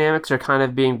dynamics are kind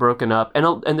of being broken up, and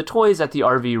the toys at the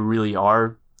RV really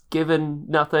are given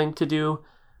nothing to do.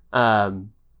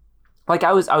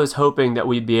 I was hoping that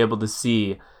we'd be able to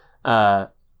see a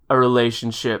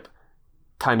relationship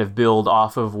kind of build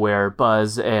off of where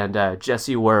Buzz and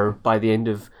Jessie were by the end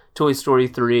of Toy Story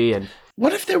 3. And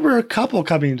what if there were a couple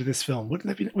coming into this film? Wouldn't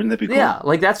that be cool? Yeah,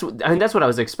 that's what I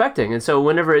was expecting. And so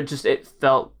whenever it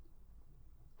felt,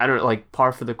 I don't know,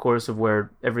 par for the course of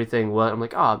where everything was,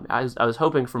 I'm I was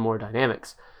hoping for more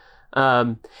dynamics.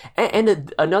 And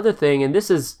another thing, and this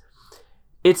is.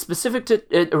 It's specific to,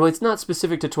 it's not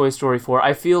specific to Toy Story 4.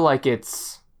 I feel like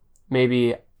it's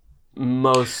maybe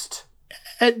most...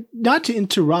 And not to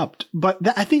interrupt, but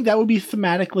I think that would be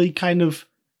thematically kind of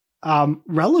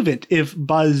relevant if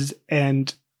Buzz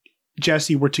and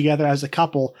Jessie were together as a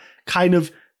couple, kind of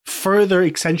further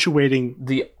accentuating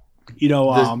the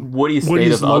Woody's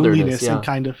loneliness otherness, yeah. And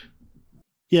kind of...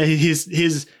 Yeah,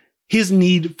 his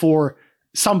need for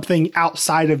something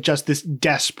outside of just this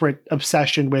desperate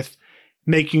obsession with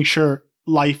making sure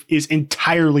life is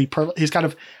entirely perfect. He's kind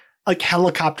of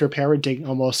helicopter parenting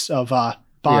almost of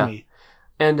Bonnie.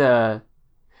 Yeah. And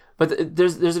but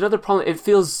there's another problem. It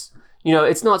feels,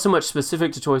 it's not so much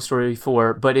specific to Toy Story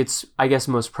 4, but it's, I guess,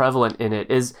 most prevalent in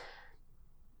it is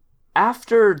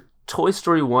after Toy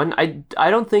Story 1,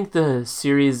 I don't think the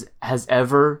series has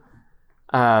ever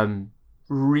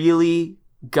really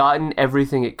gotten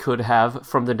everything it could have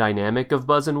from the dynamic of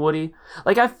Buzz and Woody.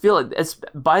 I feel it's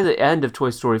by the end of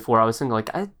Toy Story 4, I was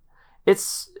thinking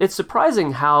it's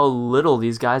surprising how little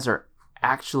these guys are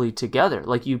actually together.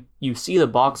 You see the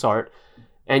box art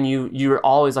and you're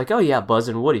always oh yeah, Buzz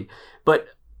and Woody. But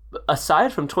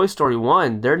aside from Toy Story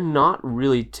 1, they're not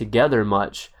really together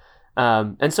much.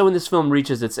 And so when this film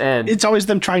reaches its end, it's always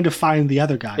them trying to find the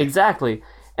other guy. Exactly.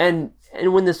 And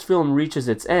when this film reaches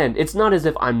its end, it's not as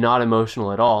if I'm not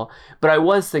emotional at all, but I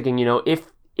was thinking,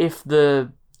 if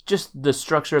the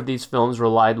structure of these films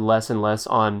relied less and less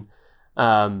on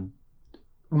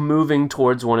moving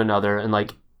towards one another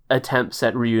and attempts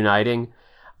at reuniting,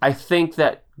 I think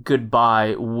that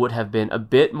goodbye would have been a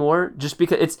bit more, just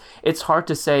because it's hard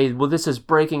to say, well, this is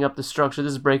breaking up the structure,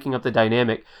 this is breaking up the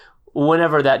dynamic,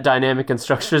 whenever that dynamic and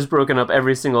structure is broken up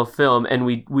every single film, and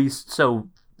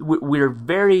we're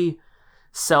very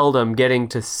seldom getting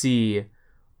to see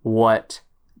what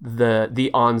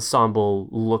the ensemble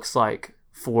looks like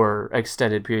for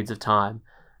extended periods of time.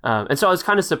 And so I was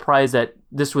kind of surprised that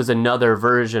this was another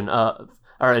version of,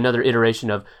 or another iteration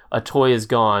of, a toy is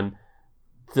gone.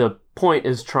 The point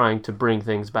is trying to bring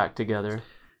things back together.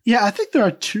 Yeah, I think there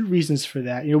are two reasons for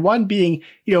that. One being,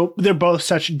 they're both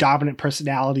such dominant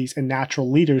personalities and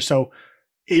natural leaders. So,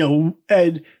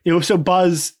 so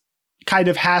Buzz kind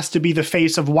of has to be the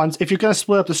face of one. If you're going to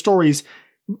split up the stories,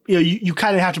 you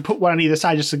kind of have to put one on either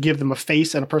side just to give them a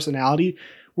face and a personality.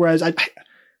 Whereas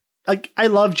I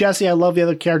love Jesse, I love the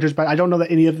other characters, but I don't know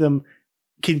that any of them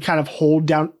can kind of hold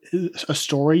down a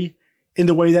story in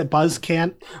the way that Buzz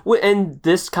can. Well, and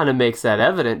this kind of makes that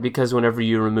evident, because whenever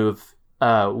you remove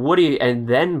Woody and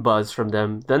then Buzz from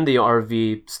them, then the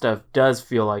RV stuff does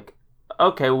feel like,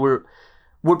 okay, we're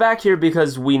back here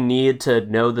because we need to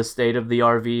know the state of the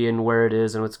RV and where it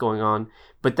is and what's going on.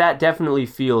 But that definitely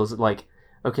feels like,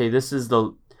 okay, this is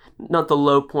not the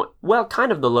low point, well,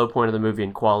 kind of the low point of the movie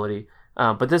in quality.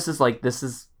 But this is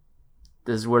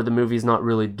where the movie's not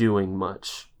really doing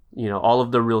much. All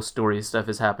of the real story stuff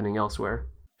is happening elsewhere.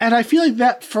 And I feel like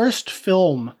that first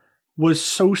film was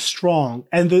so strong,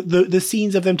 and the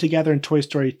scenes of them together in Toy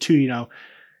Story 2,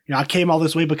 I came all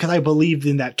this way because I believed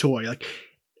in that toy. Like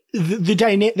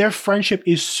their friendship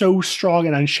is so strong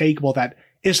and unshakable that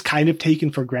it's kind of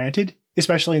taken for granted,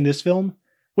 especially in this film,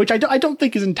 which I don't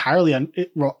think is entirely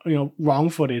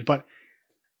wrong-footed. But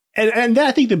and then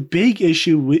I think the big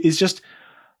issue is just,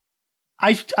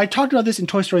 I talked about this in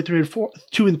Toy Story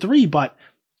 2 and 3, but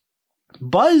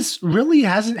Buzz really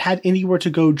hasn't had anywhere to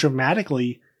go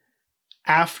dramatically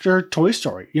after Toy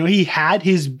Story. He had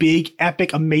his big,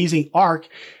 epic, amazing arc.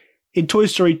 In Toy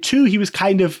Story 2, he was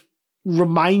kind of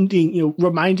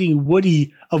reminding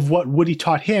Woody of what Woody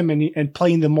taught him and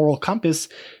playing the moral compass.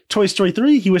 Toy Story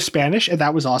 3, he was Spanish, and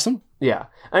that was awesome. Yeah.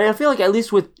 I feel like, at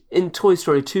least in Toy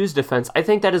Story 2's defense, I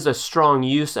think that is a strong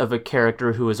use of a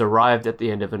character who has arrived at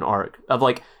the end of an arc, of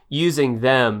using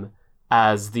them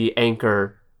as the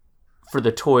anchor for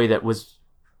the toy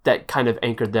that kind of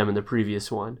anchored them in the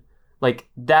previous one.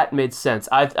 That made sense.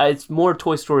 It's more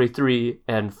Toy Story 3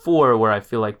 and 4 where I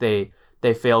feel like they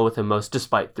fail with him most,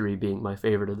 despite 3 being my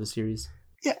favorite of the series.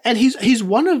 Yeah, and he's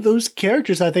one of those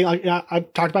characters, I think,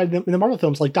 I've talked about in the Marvel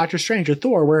films, like Doctor Strange or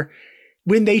Thor, where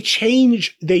when they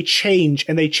change, and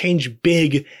they change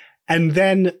big, and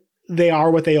then they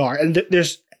are what they are. And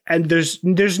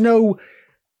there's no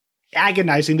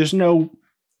agonizing, there's no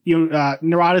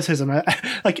neuroticism.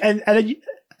 And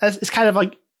it's kind of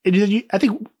like, I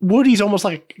think Woody's almost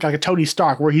like a Tony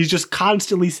Stark, where he's just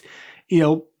constantly,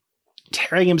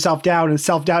 tearing himself down, and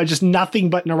self-doubt, just nothing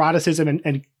but neuroticism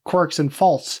and quirks and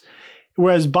faults.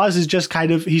 Whereas Buzz is just kind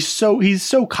of, he's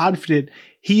so confident.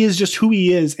 He is just who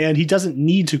he is, and he doesn't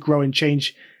need to grow and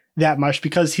change that much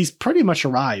because he's pretty much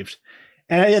arrived.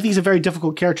 And I think he's a very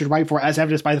difficult character to write for, as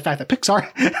evidenced by the fact that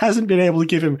Pixar hasn't been able to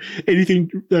give him anything,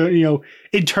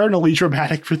 internally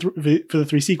dramatic for the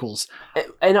 3 sequels.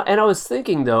 And I was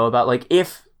thinking, though, about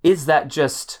is that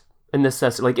just a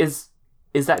necessity?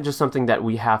 Is that just something that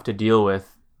we have to deal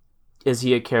with? Is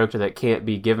he a character that can't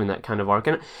be given that kind of arc?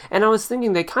 And I was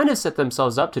thinking they kind of set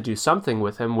themselves up to do something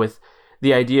with him, with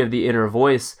the idea of the inner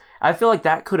voice. I feel like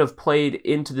that could have played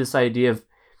into this idea of,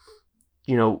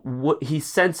 what he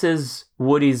senses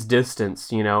Woody's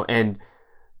distance, and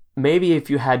maybe if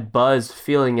you had Buzz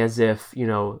feeling as if,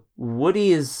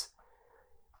 Woody is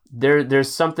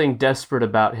there's something desperate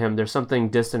about him, there's something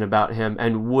distant about him,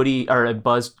 and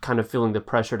Buzz kind of feeling the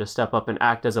pressure to step up and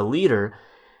act as a leader,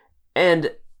 and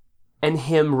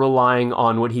him relying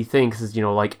on what he thinks is,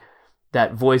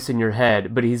 that voice in your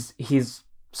head, but he's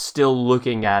still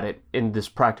looking at it in this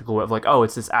practical way of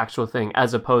it's this actual thing,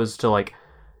 as opposed to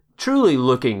truly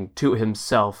looking to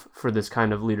himself for this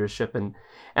kind of leadership. And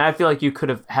I feel like you could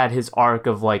have had his arc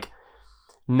of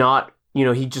not,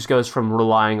 he just goes from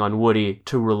relying on Woody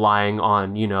to relying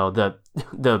on,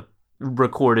 the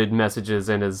recorded messages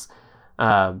in his,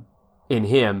 in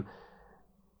him,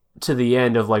 to the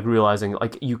end of realizing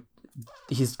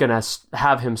he's gonna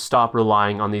have him stop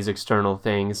relying on these external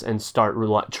things and start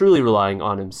truly relying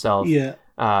on himself. Yeah.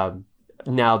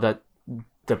 Now that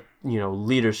the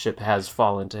leadership has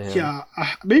fallen to him. Yeah.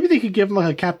 Maybe they could give him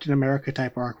a Captain America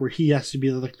type arc where he has to be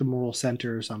the moral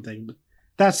center or something. But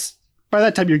that's, by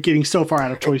that time, you're getting so far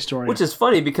out of Toy Story. Which is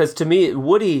funny because to me,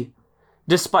 Woody,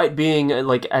 despite being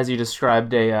as you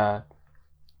described, a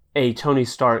a Tony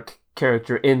Stark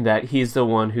character in that he's the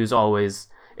one who's always,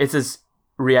 it's this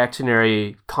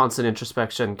reactionary, constant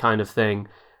introspection kind of thing.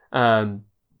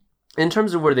 In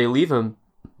terms of where they leave him,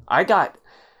 I got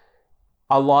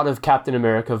a lot of Captain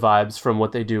America vibes from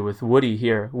what they do with Woody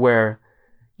here, where,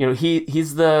 you know,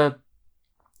 he's the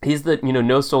you know,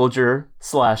 no soldier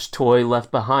 / toy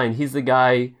left behind. He's the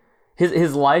guy,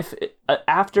 his life,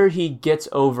 after he gets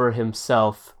over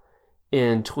himself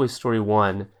in Toy Story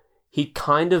 1, he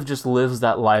kind of just lives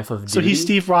that life of duty. So he's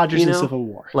Steve Rogers you in know? Civil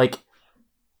War. Like,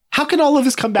 how can all of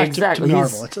this come back exactly, to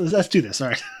Marvel? Let's do this. All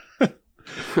right.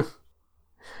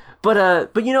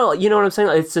 But you know what I'm saying?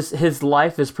 It's just his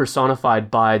life is personified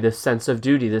by this sense of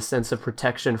duty, this sense of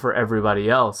protection for everybody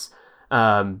else.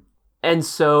 And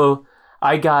so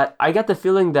I got the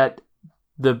feeling that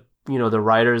the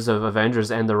writers of Avengers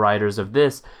and the writers of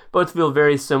this both feel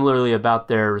very similarly about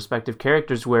their respective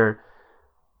characters, where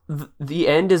the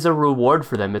end is a reward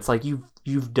for them. It's like,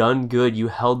 you've done good, you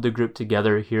held the group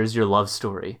together, here's your love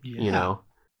story. Yeah. You know?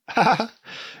 Yeah,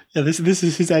 this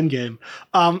is his end game.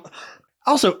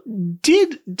 Also,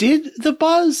 did the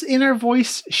buzz in our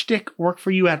voice shtick work for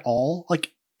you at all?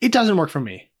 Like, it doesn't work for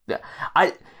me. Yeah,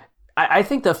 I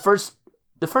think the first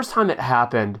time it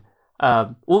happened,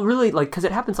 well, really, like, because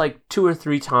it happens like 2 or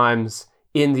 3 times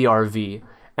in the RV,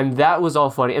 and that was all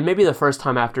funny. And maybe the first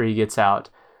time after he gets out,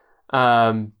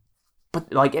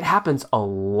 but like, it happens a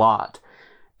lot.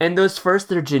 And those first,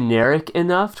 they're generic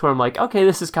enough to where I'm like, okay,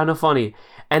 this is kind of funny.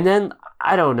 And then,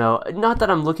 I don't know, not that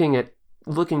I'm looking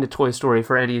to Toy Story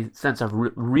for any sense of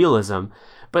realism,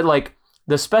 but like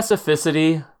the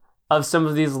specificity of some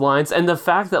of these lines and the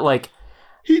fact that, like,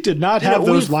 he did not have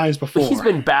those lines before. He's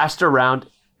been bashed around.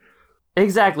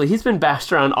 Exactly. He's been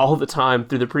bashed around all the time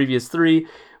through the previous 3.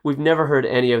 We've never heard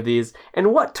any of these.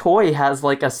 And what toy has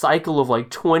like a cycle of like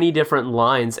 20 different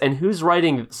lines, and who's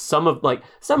writing some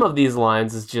of these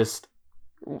lines is just,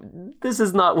 this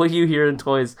is not what you hear in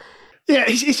toys. Yeah,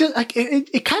 it's just like,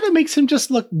 it kind of makes him just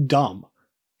look dumb.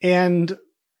 And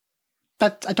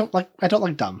that I don't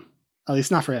like dumb. At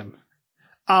least not for him.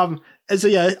 And so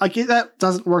yeah, like, that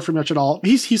doesn't work for me much at all.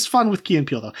 He's fun with Key and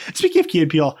Peele though. And speaking of Key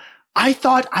and Peele, I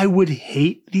thought I would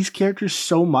hate these characters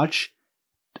so much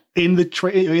in the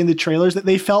trailers that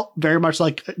they felt very much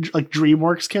like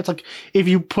DreamWorks characters. Like, if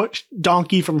you put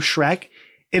Donkey from Shrek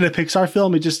in a Pixar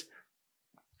film, it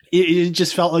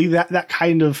just felt like that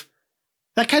kind of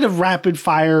rapid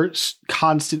fire,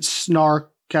 constant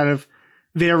snark, kind of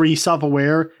very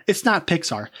self-aware. It's not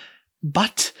Pixar,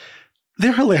 but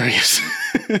they're hilarious.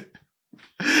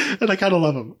 And I kind of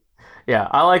love them. Yeah,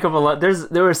 I like them a lot.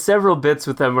 There were several bits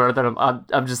with them where that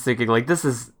I'm just thinking, like, this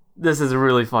is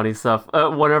really funny stuff.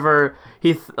 Whenever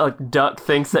Duck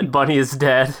thinks that Bunny is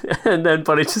dead, and then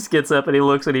Bunny just gets up and he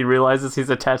looks and he realizes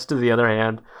he's attached to the other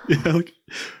hand. Yeah, like,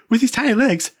 with these tiny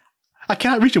legs, I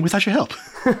cannot reach him without your help.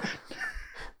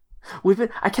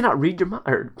 I cannot read your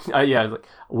mind. Like,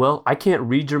 well, I can't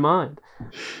read your mind.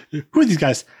 Who are these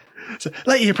guys? So,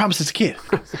 Lightyear promises a kid.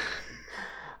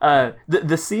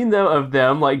 The scene though of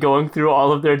them like going through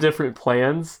all of their different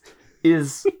plans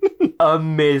is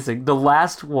amazing. The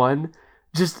last one,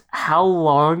 just how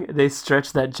long they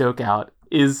stretch that joke out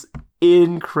is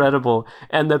incredible,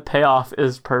 and the payoff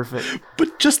is perfect.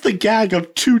 But just the gag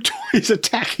of 2 toys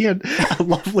attacking a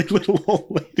lovely little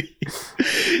old lady.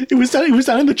 It was done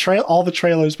in all the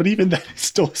trailers, but even that is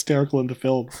still hysterical in the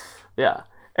film. Yeah.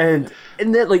 And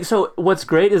then, like, so what's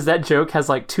great is that joke has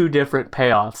like 2 different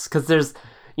payoffs, because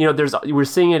we're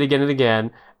seeing it again and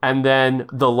again, and then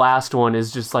the last one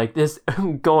is just like this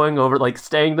going over, like,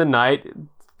 staying the night,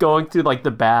 going through like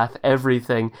the bath,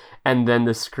 everything, and then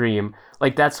the scream.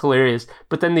 Like, that's hilarious.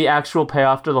 But then the actual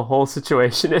payoff to the whole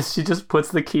situation is she just puts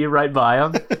the key right by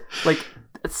him. Like,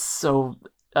 it's so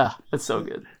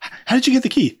good. How did you get the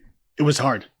key? It was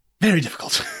hard. Very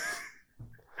difficult.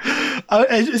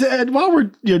 And while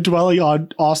we're dwelling on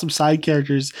awesome side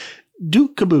characters,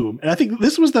 Duke Kaboom. And I think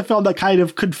this was the film that kind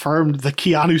of confirmed the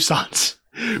Keanu sans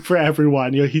for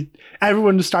everyone.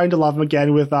 Everyone was starting to love him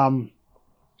again with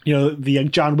the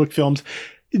John Wick films.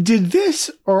 Did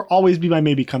this or Always Be My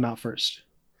Maybe come out first?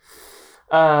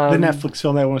 The Netflix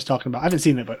film that everyone was talking about. I haven't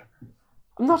seen it, but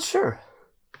I'm not sure.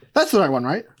 That's the right one,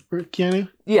 right? For Keanu?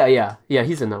 Yeah,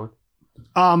 he's in that one.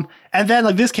 And then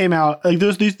like this came out, like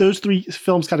those 3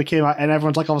 films kind of came out, and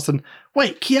everyone's like all of a sudden,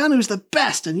 wait, Keanu's the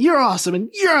best, and you're awesome, and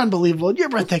you're unbelievable, and you're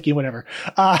breathtaking, whatever.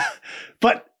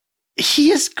 But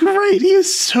he is great. He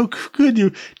is so good.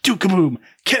 Duke Kaboom,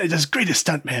 Canada's greatest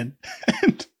stuntman.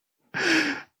 And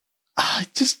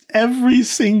just every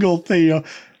single thing,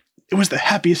 it was the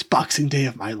happiest Boxing Day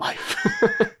of my life.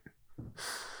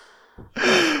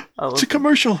 It's a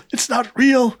commercial. It's not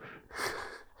real.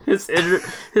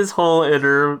 His whole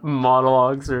inner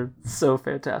monologues are so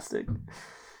fantastic.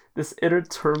 This inner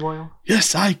turmoil.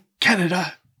 Yes,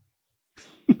 Canada.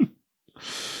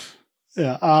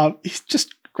 He's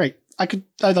just great.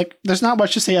 There's not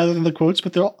much to say other than the quotes,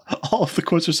 but all of the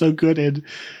quotes are so good, and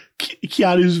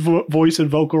Keanu's voice and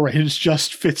vocal range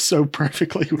just fits so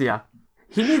perfectly. Yeah.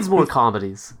 He needs more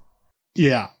comedies.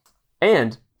 Yeah.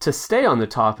 And to stay on the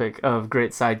topic of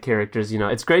great side characters,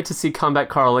 it's great to see Combat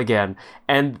Carl again.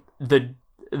 And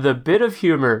the bit of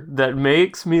humor that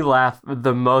makes me laugh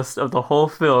the most of the whole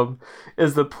film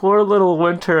is the poor little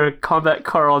winter Combat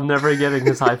Carl never getting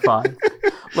his high five.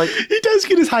 Like, he does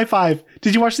get his high five.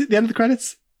 Did you watch the end of the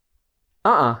credits?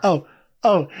 Oh.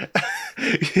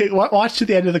 Watch to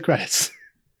the end of the credits.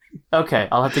 Okay,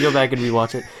 I'll have to go back and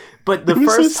rewatch it. But the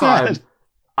first time,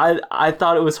 I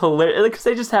thought it was hilarious because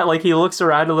they just had he looks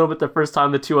around a little bit the first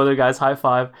time the two other guys high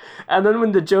five, and then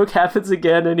when the joke happens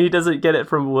again and he doesn't get it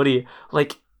from Woody,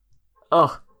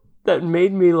 that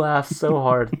made me laugh so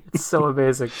hard. It's so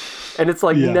amazing, and it's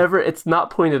never. It's not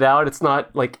pointed out. It's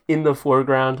not in the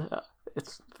foreground.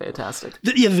 It's fantastic.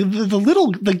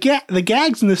 The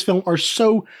gags in this film are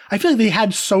so. I feel like they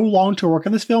had so long to work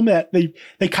on this film that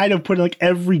they kind of put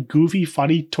every goofy,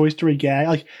 funny Toy Story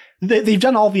gag. They've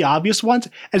done all the obvious ones,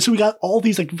 and so we got all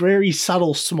these very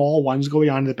subtle, small ones going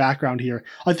on in the background here.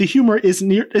 The humor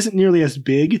isn't nearly as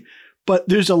big, but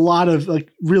there's a lot of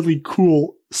really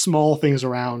cool small things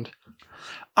around.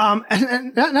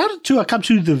 And now to come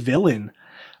to the villain,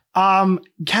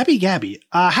 Gabby.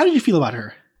 How did you feel about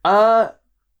her? I'm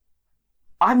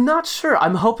not sure.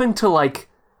 I'm hoping to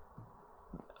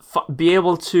be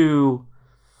able to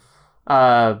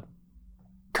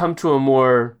come to a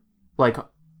more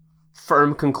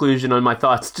firm conclusion on my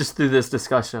thoughts just through this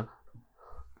discussion.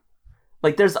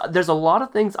 There's a lot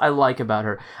of things I like about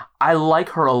her. I like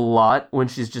her a lot when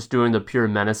she's just doing the pure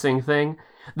menacing thing.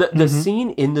 The scene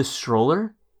in the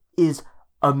stroller is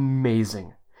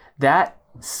amazing. That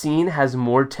scene has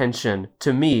more tension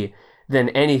to me than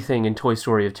anything in Toy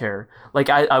Story of Terror.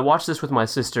 I watched this with my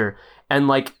sister, and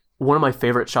one of my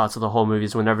favorite shots of the whole movie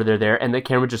is whenever they're there and the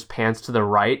camera just pans to the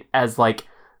right as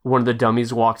one of the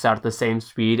dummies walks out at the same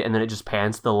speed, and then it just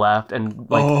pans to the left, and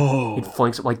it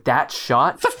flanks that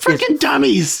shot. The freaking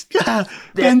dummies!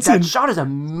 That shot is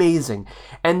amazing,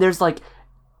 and there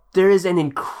is an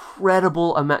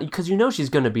incredible amount because she's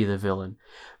going to be the villain,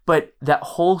 but that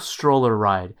whole stroller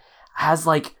ride has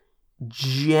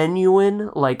genuine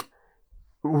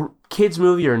kids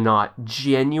movie or not,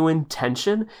 genuine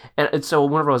tension. And so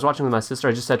whenever I was watching with my sister,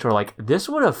 I just said to her this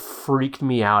would have freaked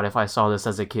me out if I saw this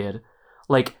as a kid.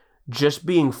 Just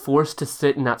being forced to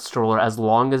sit in that stroller as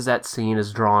long as that scene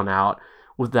is drawn out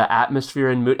with the atmosphere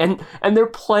and mood. And they're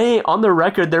playing, on the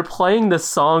record, they're playing the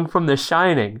song from The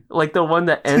Shining, the one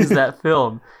that ends that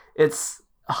film. It's...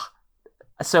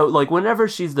 So, whenever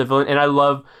she's the villain, and I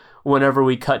love whenever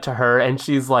we cut to her and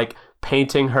she's,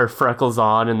 painting her freckles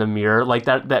on in the mirror,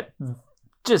 that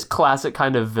just classic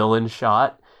kind of villain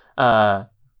shot. I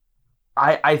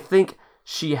think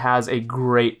she has a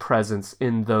great presence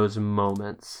in those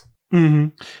moments. Mm-hmm.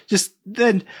 Just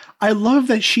then, I love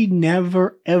that she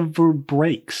never ever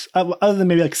breaks, other than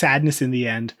maybe sadness in the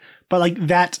end. But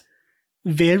that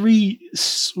very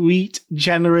sweet,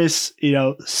 generous,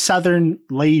 Southern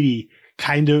lady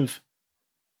kind of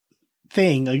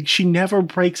thing. She never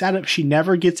breaks out of. She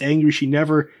never gets angry. She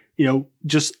never,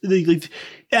 just. And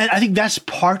I think that's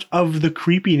part of the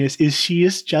creepiness. Is she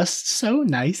is just so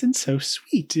nice and so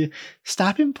sweet.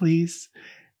 Stop him, please.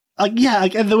 And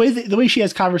the way she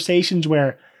has conversations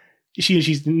where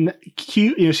she's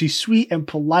cute, she's sweet and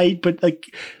polite, but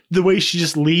the way she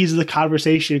just leads the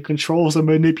conversation and controls and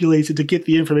manipulates it to get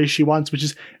the information she wants, which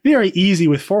is very easy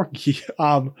with Forky.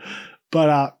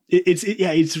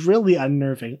 It's really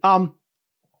unnerving.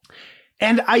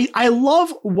 And I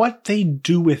love what they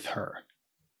do with her.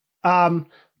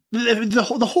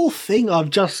 The whole thing of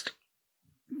just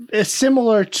is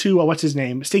similar to what's his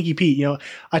name, Stinky Pete.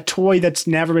 A toy that's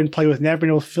never been played with, never been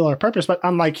able to fulfill her purpose. But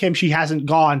unlike him, she hasn't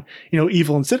gone,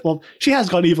 evil and cynical. Well, she has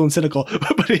gone evil and cynical,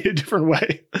 but in a different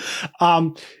way.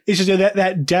 It's just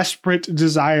that desperate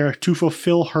desire to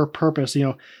fulfill her purpose.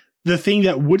 The thing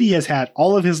that Woody has had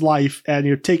all of his life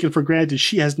and taken for granted,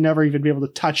 she has never even been able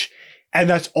to touch. And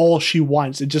that's all she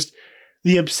wants. And just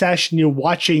the obsession,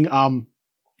 watching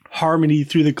Harmony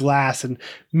through the glass and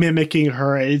mimicking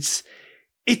her. It's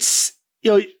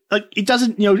it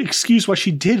doesn't, excuse what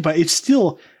she did, but it's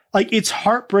still it's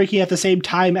heartbreaking at the same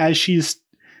time as she's,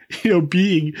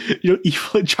 being,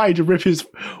 evil and trying to rip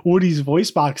Woody's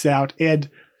voice box out. And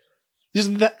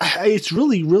just that, it's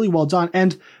really, really well done.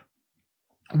 And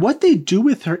what they do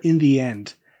with her in the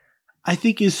end, I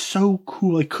think is so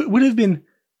cool. It would have been,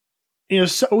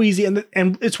 so easy.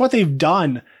 And it's what they've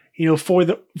done, for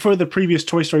the previous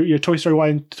Toy Story, Toy Story 1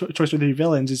 and Toy Story 3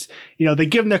 villains is, they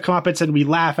give them their comeuppance and we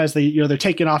laugh as they, they're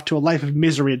taken off to a life of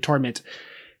misery and torment.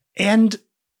 And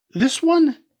this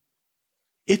one,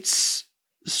 it's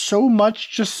so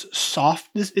much just soft.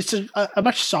 It's a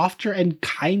much softer and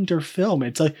kinder film.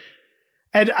 It's like,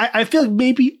 and I feel like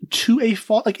maybe to a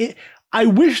fault, I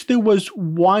wish there was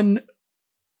one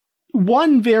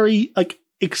very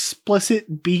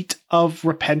explicit beat of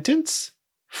repentance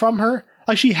from her.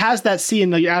 Like she has that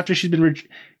scene after she's been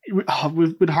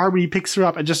when Harmony picks her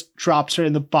up and just drops her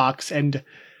in the box, and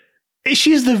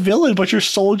she's the villain, but your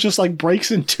soul just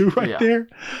breaks in two there.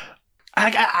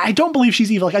 I don't believe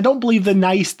she's evil. I don't believe the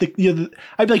nice. I'd be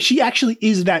like, she actually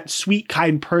is that sweet,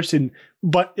 kind person,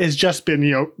 but has just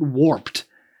been warped.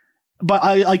 But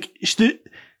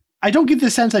I don't get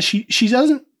the sense that she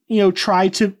doesn't try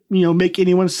to make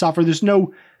anyone suffer. There's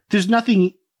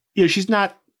nothing. She's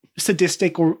not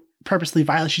sadistic or purposely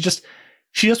violent. She just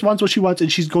wants what she wants,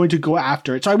 and she's going to go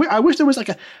after it. So I wish there was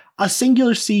a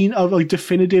singular scene of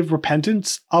definitive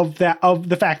repentance of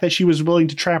the fact that she was willing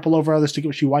to trample over others to get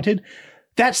what she wanted.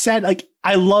 That said,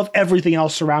 I love everything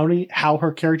else surrounding how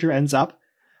her character ends up.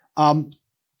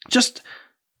 Just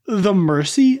the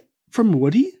mercy from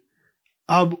Woody,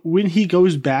 when he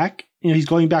goes back, he's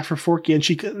going back for Forky, and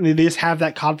they just have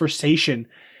that conversation.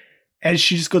 And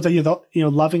she just goes,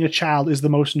 loving a child is the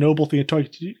most noble thing a toy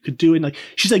could do. And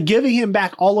she's giving him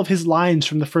back all of his lines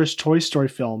from the first Toy Story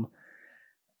film.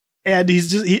 And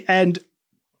and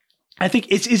I think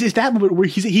it's that moment where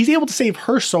he's able to save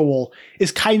her soul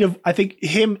is kind of, I think,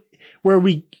 him where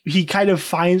he kind of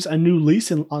finds a new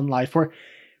lease on life, where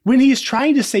when he's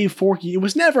trying to save Forky, it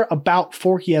was never about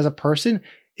Forky as a person.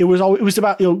 It was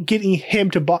about getting him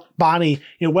to Bonnie,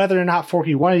 whether or not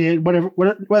Forky wanted it, whether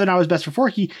or not it was best for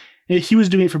Forky. He was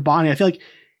doing it for Bonnie. I feel like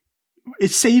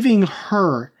it's saving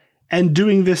her and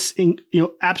doing this,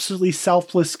 absolutely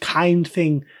selfless, kind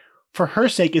thing for her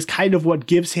sake is kind of what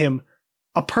gives him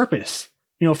a purpose,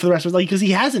 for the rest of his life, because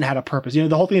he hasn't had a purpose. The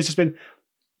whole thing has just been,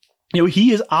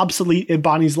 he is obsolete in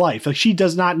Bonnie's life. She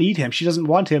does not need him. She doesn't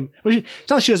want him. It's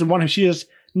not that she doesn't want him. She's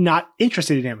just not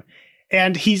interested in him.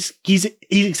 And he's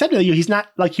accepted that he's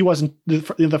not like he wasn't. If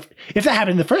that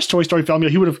happened in the first Toy Story film,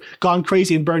 he would have gone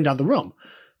crazy and burned down the room.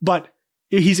 But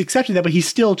he's accepted that, but he's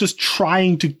still just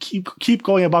trying to keep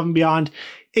going above and beyond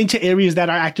into areas that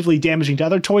are actively damaging to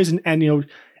other toys, and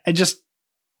just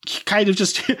kind of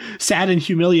just sad and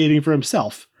humiliating for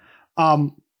himself.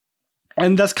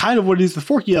 And that's kind of what it is with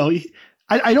Forky.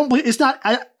 I don't believe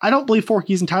I don't believe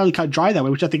Forky is entirely cut dry that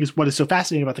way, which I think is what is so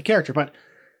fascinating about the character. But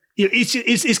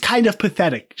it's kind of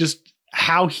pathetic, just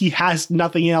how he has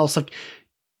nothing else.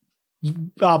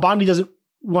 Bonnie doesn't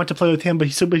want to play with him, but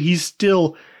he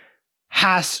still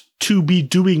has to be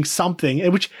doing something,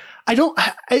 which I feel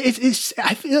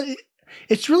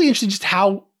it's really interesting just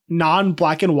how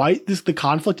non-black and white the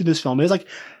conflict in this film is.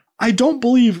 I don't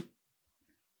believe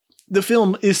the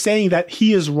film is saying that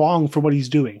he is wrong for what he's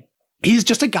doing. He's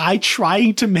just a guy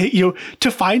trying to make,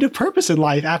 to find a purpose in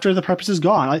life after the purpose is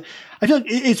gone. I feel like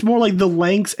it's more like the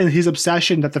lengths and his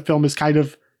obsession that the film is kind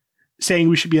of saying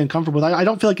we should be uncomfortable with. I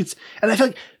don't feel like and I feel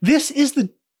like this is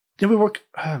we work,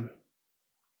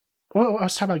 well, I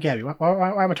was talking about Gabby.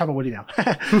 Why am I talking about Woody now?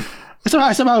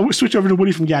 I somehow switch over to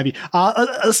Woody from Gabby.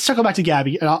 Let's circle back to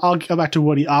Gabby, and I'll go back to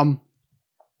Woody.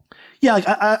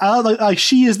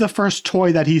 She is the first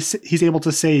toy that he's able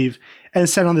to save and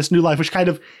send on this new life, which kind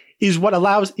of is what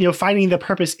allows, finding the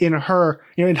purpose in her,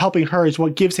 in helping her is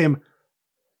what gives him,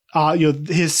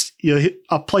 his,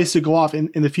 a place to go off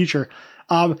in the future.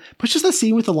 But just the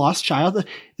scene with the lost child,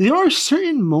 there are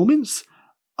certain moments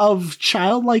of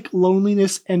childlike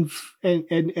loneliness and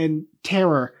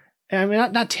terror. I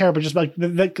mean, not terror, but just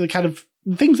the kind of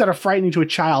things that are frightening to a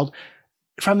child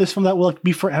from this film that will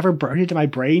be forever burned into my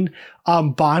brain.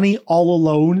 Bonnie all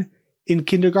alone in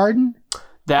kindergarten.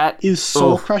 That is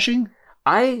soul crushing.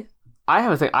 I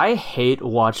have a thing. I hate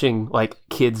watching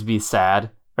kids be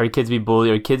sad or kids be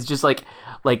bullied or kids just like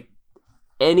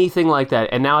anything like that.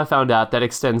 And now I found out that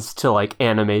extends to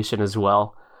animation as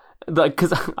well.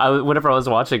 Because whenever I was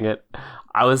watching it,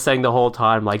 I was saying the whole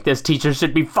time, this teacher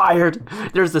should be fired.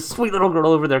 There's this sweet little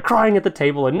girl over there crying at the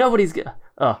table, and nobody's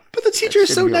but the teacher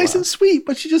is so nice and sweet,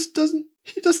 but she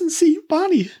doesn't see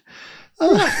Bonnie.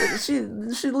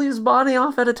 She leaves Bonnie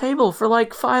off at a table for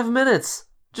 5 minutes,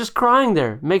 just crying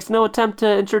there. Makes no attempt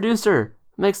to introduce her.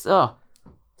 It's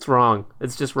wrong.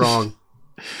 It's just wrong.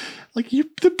 like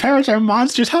the parents are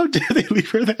monsters. How dare they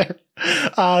leave her there?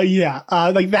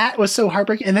 Like that was so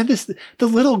heartbreaking. And then the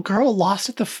little girl lost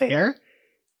at the fair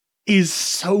is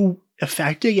so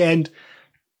affecting and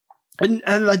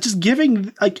like just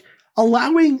giving, like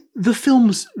allowing the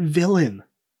film's villain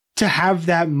to have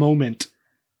that moment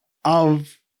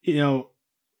of,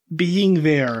 being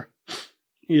there,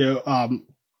 giving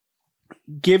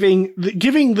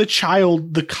the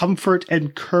child the comfort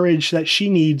and courage that she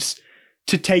needs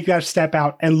to take that step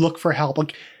out and look for help.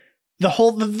 Like the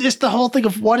whole thing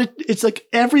of what it's like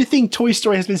everything Toy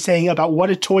Story has been saying about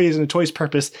what a toy is and a toy's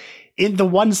purpose in the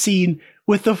one scene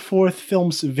with the fourth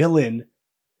film's villain.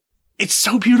 It's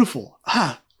so beautiful.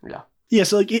 Yeah.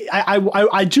 So like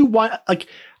I do want, like,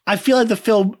 I feel like the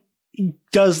film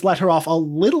does let her off a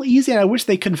little easy, and I wish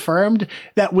they confirmed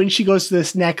that when she goes to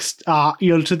this next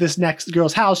to this next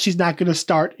girl's house, she's not going to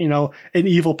start an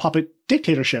evil puppet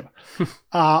dictatorship.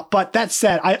 But that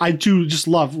said, I do just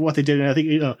love what they did, and I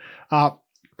think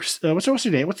what's her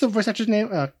name? What's the voice actor's name?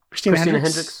 Christina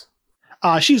Hendricks.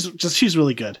 She's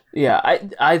really good. Yeah,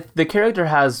 I the character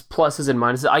has pluses and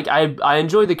minuses. I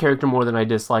enjoy the character more than I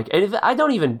dislike, and I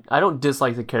don't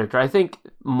dislike the character. I think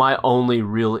my only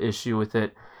real issue with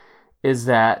it is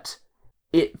that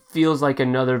it feels like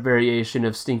another variation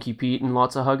of Stinky Pete and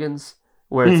Lots of Huggins,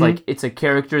 where it's like it's a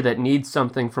character that needs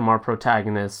something from our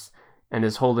protagonist and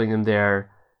is holding him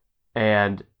there,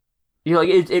 and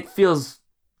it feels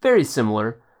very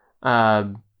similar,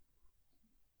 and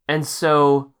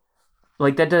so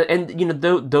like that. And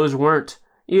those weren't.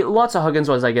 Lots of Huggins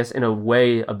was, I guess, in a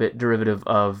way a bit derivative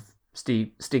of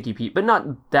Stinky Pete, but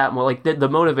not that more. Like the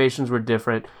motivations were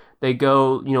different. They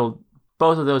go,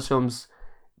 both of those films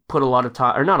put a lot of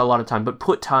time, or not a lot of time, but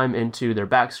put time into their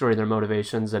backstory, their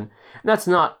motivations, and it's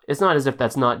not as if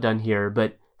that's not done here,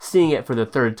 but seeing it for the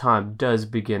third time does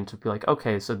begin to be like,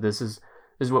 okay, so this is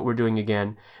what we're doing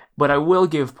again. But I will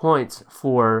give points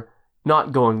for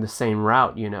not going the same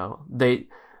route,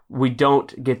 we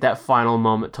don't get that final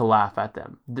moment to laugh at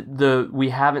them. We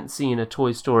haven't seen a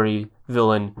Toy Story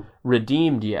villain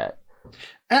redeemed yet.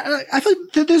 I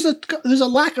think that there's a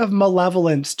lack of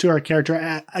malevolence to her character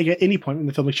at any point in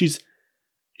the film. Like she's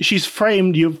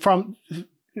framed from,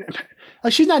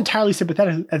 like, she's not entirely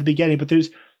sympathetic at the beginning, but there's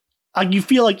you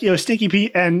feel like Stinky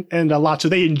Pete and Lotso,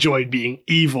 they enjoyed being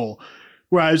evil,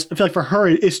 whereas I feel like for her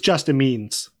it's just a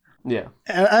means. Yeah,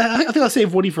 and I think I'll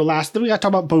save Woody for last. Then we got to talk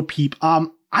about Bo Peep.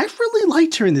 I really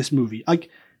liked her in this movie. Like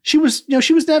she was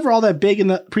never all that big in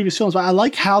the previous films, but I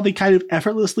like how they kind of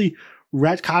effortlessly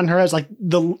retcon her as like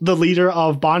the leader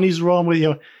of Bonnie's Role,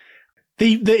 with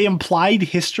the implied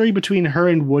history between her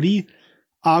and Woody.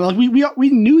 Like we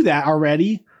knew that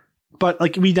already, but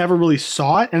like we never really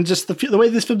saw it, and just the way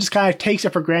this film just kind of takes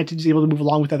it for granted, is able to move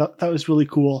along with that. That was really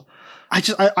cool.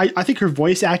 I think her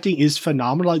voice acting is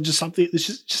phenomenal. Like just something, it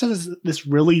just has this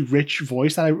really rich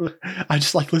voice that I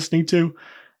just like listening to.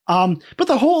 But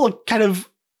the whole kind of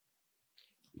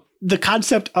the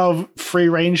concept of free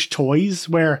range toys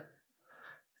where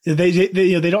they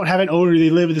don't have an owner. They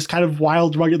live in this kind of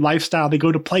wild, rugged lifestyle. They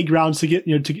go to playgrounds to get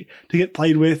to get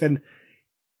played with, and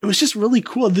it was just really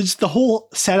cool. Just the whole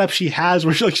setup she has,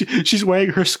 where she's wearing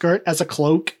her skirt as a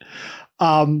cloak.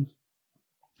 Her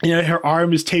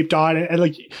arm is taped on, and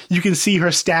like you can see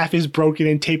her staff is broken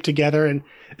and taped together, and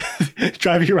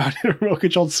driving around in a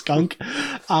remote-controlled skunk.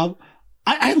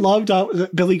 I loved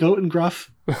Billy Goat and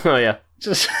Gruff. Oh yeah,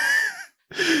 just.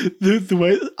 The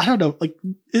way, I don't know, like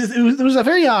it was a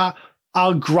very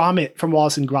Gromit from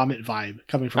Wallace and Gromit vibe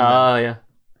coming from them.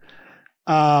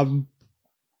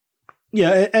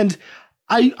 Yeah, and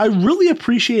I really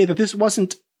appreciate that this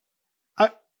wasn't I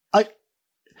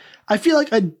feel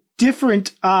like a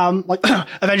different like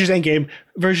Avengers Endgame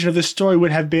version of this story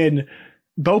would have been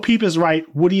Bo Peep is right,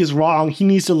 Woody is wrong. He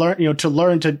needs to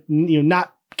learn to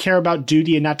not care about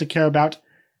duty and not to care about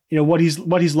what he's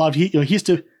loved. He's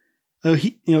to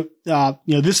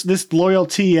this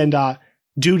loyalty and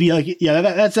duty, like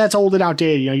that's old and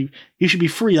outdated. You should be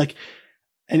free, like,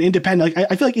 and independent.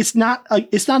 Like I feel like it's not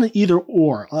an either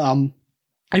or.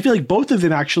 I feel like both of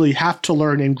them actually have to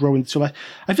learn and grow. And so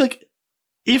I feel like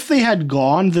if they had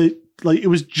gone it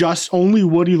was just only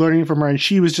Woody learning from her and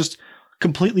she was just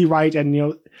completely right,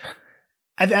 and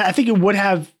I think I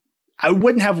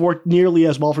wouldn't have worked nearly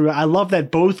as well for me. I love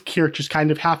that both characters kind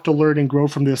of have to learn and grow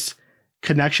from this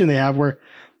connection they have, where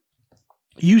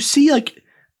you see, like,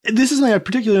 this is something I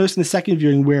particularly noticed in the second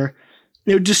viewing, where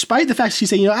despite the fact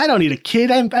she's saying I don't need a kid,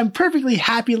 I'm perfectly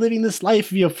happy living this life,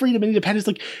 freedom and independence,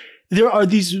 like there are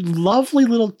these lovely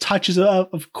little touches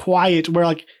of quiet where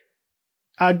like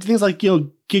things like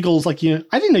giggles, like I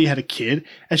didn't know you had a kid,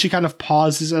 and she kind of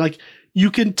pauses and like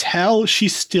you can tell she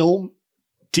still,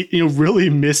 really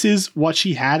misses what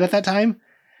she had at that time.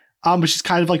 But she's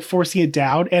kind of like forcing it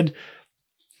down, and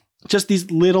just these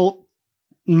little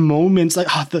moments, like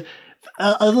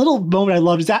a little moment I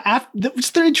love is that after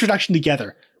just their introduction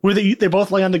together, where they're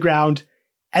both laying on the ground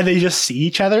and they just see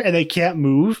each other and they can't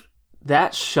move.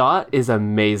 That shot is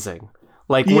amazing.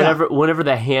 Like whenever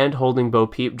the hand holding Bo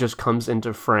Peep just comes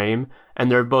into frame,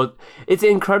 and they're both, it's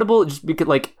incredible just because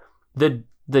like the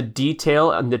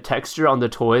detail and the texture on the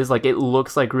toys, like it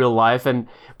looks like real life,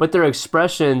 but their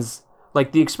expressions,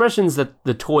 like the expressions that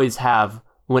the toys have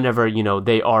whenever,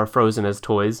 they are frozen as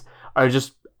toys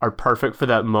are perfect for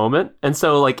that moment. And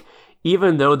so like,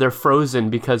 even though they're frozen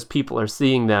because people are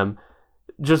seeing them,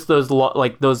 just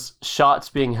those shots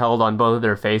being held on both of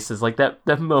their faces, like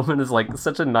that moment is like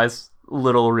such a nice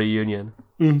little reunion.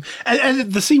 And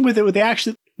the scene with it, where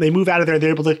they move out of there, they're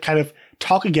able to kind of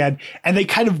talk again, and they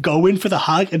kind of go in for the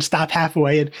hug and stop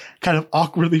halfway and kind of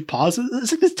awkwardly pause.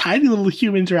 It's like this tiny little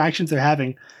human interactions they're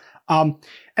having. And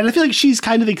I feel like she's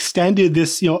kind of extended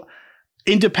this,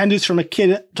 independence from a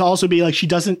kid to also be like, she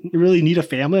doesn't really need a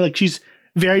family. Like she's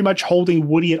very much holding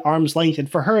Woody at arm's length. And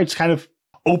for her, it's kind of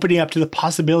opening up to the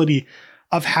possibility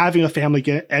of having a family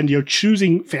and,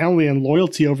 choosing family and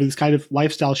loyalty over this kind of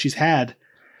lifestyle she's had.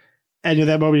 And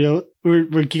that moment,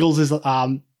 where Giggles is,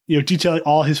 detailing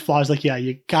all his flaws, like, yeah,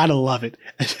 you gotta love it.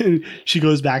 And then she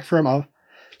goes back for him.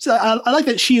 So I like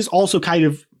that she is also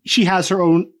she has her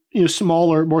own,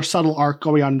 smaller, more subtle arc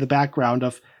going on in the background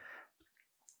of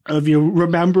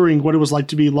remembering what it was like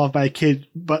to be loved by a kid,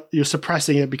 but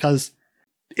suppressing it because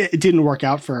it didn't work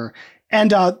out for her.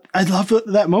 And I love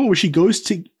that moment where she goes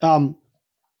to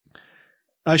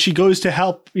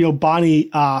help Bonnie,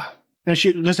 and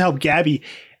she goes to help Gabby,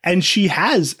 and she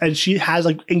has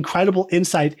like incredible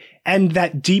insight and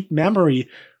that deep memory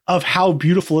of how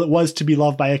beautiful it was to be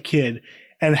loved by a kid,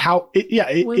 and how and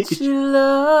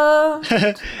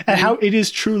how it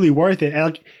is truly worth it.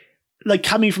 And like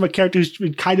coming from a character who's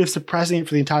been kind of suppressing it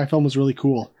for the entire film was really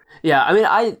cool. Yeah, I mean,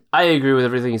 I agree with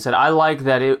everything you said. I like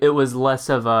that it was less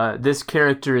of this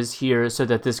character is here so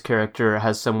that this character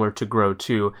has somewhere to grow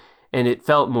to, and it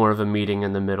felt more of a meeting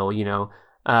in the middle,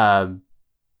 I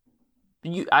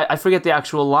forget the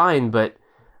actual line, but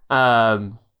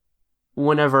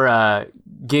whenever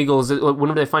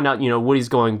whenever they find out, Woody's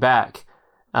going back,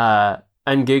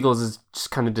 and Giggles is just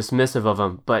kind of dismissive of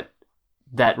him, but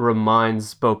that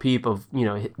reminds Bo Peep of,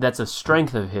 that's a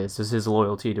strength of his, is his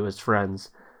loyalty to his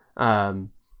friends. And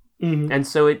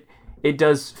so it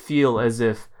does feel as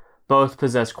if both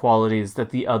possess qualities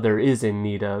that the other is in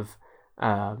need of,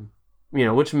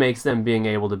 which makes them being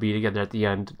able to be together at the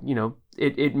end,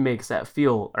 it makes that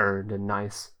feel earned and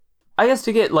nice. I guess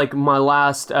to get like my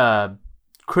last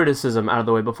criticism out of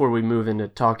the way before we move into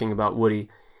talking about Woody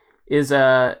is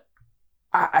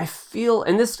I feel,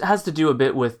 and this has to do a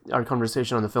bit with our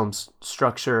conversation on the film's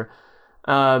structure,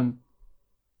 the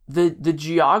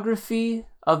geography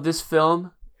of this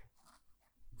film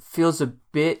feels a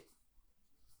bit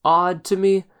odd to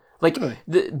me. Like really?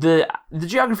 the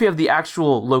geography of the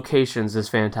actual locations is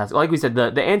fantastic. Like we said,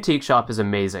 the antique shop is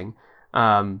amazing.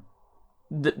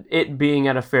 It being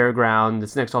at a fairground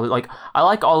that's next to all like I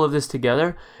like all of this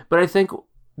together, but I think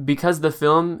because the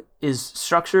film is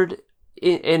structured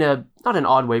in a not an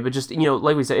odd way, but just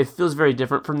like we said, it feels very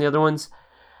different from the other ones.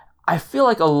 I feel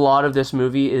like a lot of this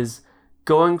movie is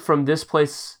going from this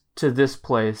place to this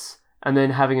place, and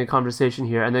then having a conversation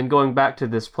here, and then going back to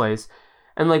this place,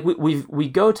 and like we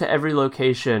go to every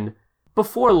location.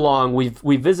 Before long, we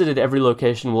visited every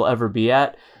location we'll ever be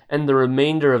at, and the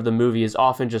remainder of the movie is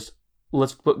often just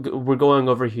we're going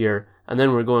over here, and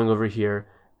then we're going over here,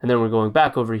 and then we're going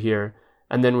back over here,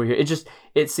 and then we're here.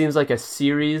 It seems like a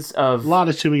series of a lot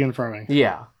of to-ing and fro-ing.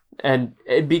 Yeah, and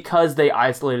because they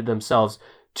isolated themselves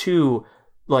to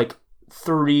like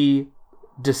 3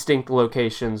 distinct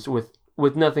locations with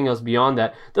nothing else beyond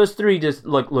that. Those 3 just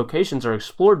like locations are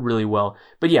explored really well.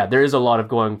 But yeah, there is a lot of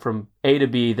going from A to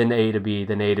B, then A to B,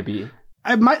 then A to B.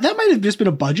 That might have just been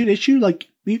a budget issue. Like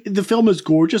the film is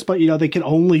gorgeous, but they can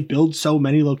only build so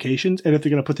many locations, and if they're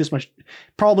going to put this much,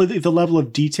 probably the level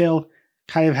of detail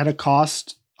kind of had a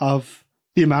cost of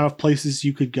the amount of places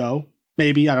you could go.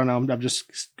 Maybe, I don't know. I'm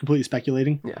just completely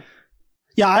speculating. Yeah.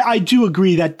 Yeah, I do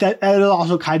agree that is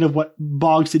also kind of what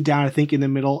bogs it down. I think in the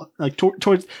middle, like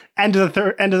towards end of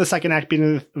the second act,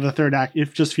 beginning of the third act,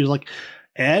 it just feels like,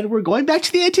 and we're going back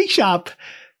to the antique shop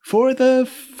for the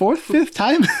 5th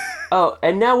time. Oh,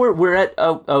 and now we're at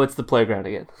it's the playground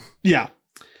again. Yeah.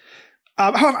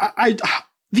 However,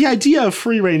 the idea of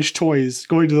free range toys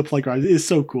going to the playground is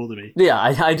so cool to me. Yeah,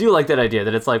 I do like that idea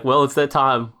that it's like, well, it's that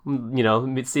time,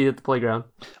 see you at the playground.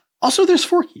 Also, there's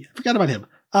Forky. I forgot about him.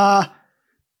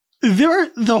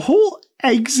 The whole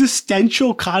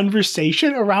existential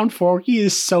conversation around Forky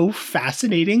is so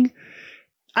fascinating.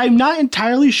 I'm not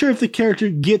entirely sure if the character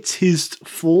gets his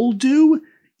full due,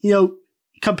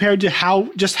 compared to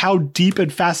how deep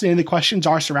and fascinating the questions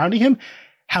are surrounding him.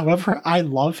 However, I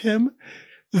love him.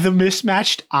 The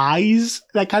mismatched eyes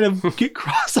that kind of get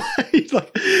cross-eyed.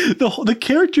 Like, the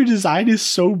character design is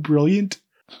so brilliant.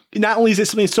 Not only is it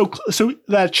something so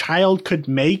that a child could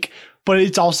make, but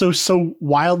it's also so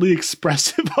wildly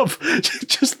expressive of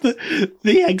just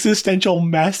the existential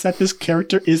mess that this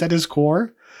character is at his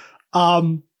core.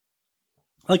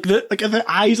 Like the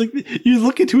eyes, like you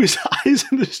look into his eyes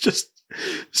and there's just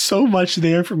so much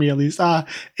there for me, at least.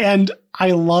 And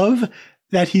I love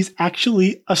that he's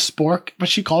actually a spork, but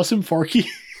she calls him Forky.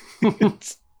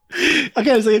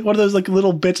 Again, it's like one of those like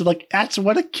little bits of like, that's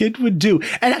what a kid would do.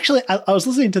 And actually, I was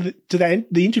listening to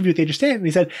the interview with Andrew Stanton, and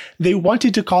he said they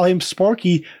wanted to call him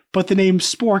Sporky, but the name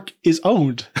Spork is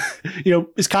owned,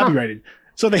 is copyrighted.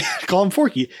 So they call him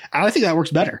Forky. And I think that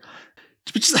works better.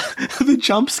 Just, the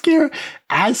jump scare,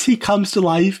 as he comes to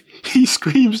life, he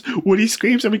screams, Woody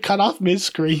screams, and we cut off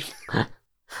mid-scream.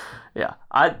 Yeah,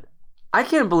 I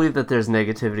can't believe that there's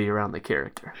negativity around the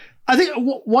character. I think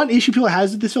one issue people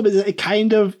has with this film is that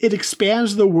it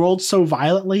expands the world so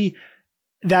violently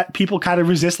that people kind of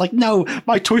resist. Like, no,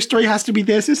 my Toy Story has to be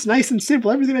this. It's nice and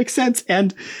simple. Everything makes sense.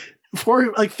 And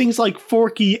for like things like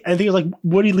Forky and things like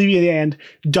Woody leaving at the end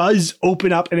does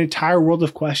open up an entire world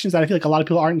of questions that I feel like a lot of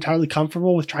people aren't entirely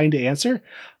comfortable with trying to answer.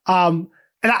 And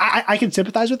I can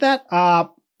sympathize with that.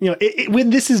 When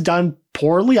this is done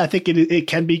poorly, I think it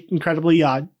can be incredibly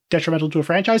detrimental to a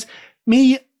franchise.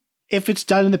 If it's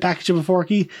done in the package of a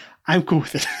Forky, I'm cool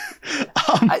with it.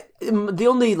 The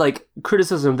only like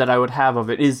criticism that I would have of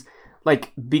it is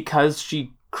like, because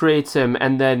she creates him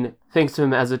and then thinks of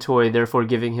him as a toy, therefore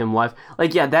giving him life.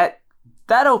 Like, yeah, that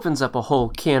opens up a whole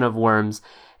can of worms.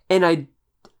 And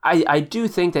I do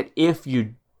think that if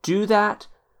you do that,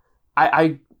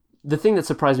 the thing that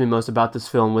surprised me most about this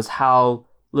film was how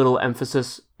little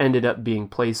emphasis ended up being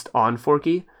placed on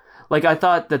Forky. Like, I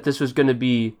thought that this was going to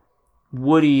be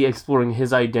Woody exploring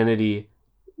his identity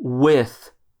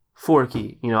with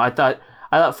Forky. I thought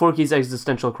Forky's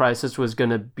existential crisis was going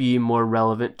to be more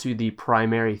relevant to the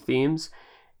primary themes,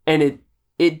 and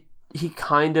he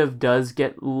kind of does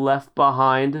get left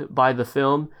behind by the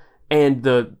film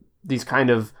and these kind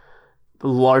of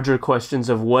larger questions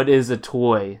of what is a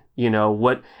toy,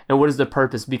 what is the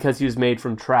purpose, because he was made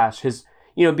from trash.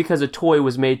 Because a toy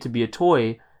was made to be a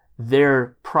toy,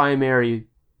 their primary,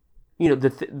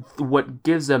 what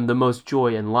gives them the most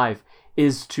joy in life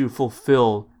is to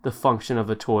fulfill the function of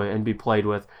a toy and be played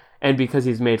with. And because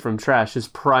he's made from trash, his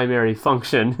primary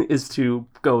function is to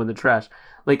go in the trash.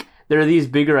 Like, there are these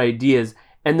bigger ideas,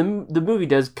 and the movie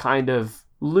does kind of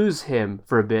lose him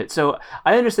for a bit. So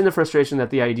I understand the frustration that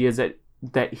the ideas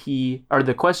that he, or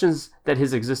the questions that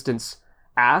his existence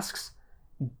asks,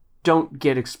 don't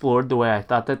get explored the way I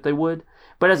thought that they would.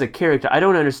 But as a character, I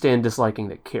don't understand disliking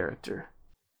the character.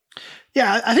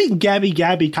 Yeah, I think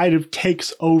Gabby kind of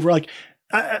takes over. Like,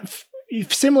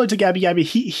 similar to Gabby,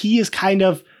 he is kind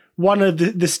of one of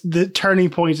the turning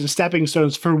points and stepping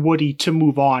stones for Woody to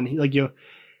move on. Like,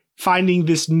 finding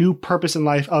this new purpose in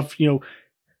life of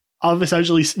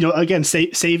essentially, again,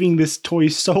 saving this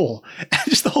toy's soul. And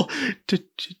just the whole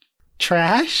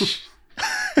trash.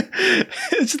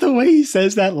 It's the way he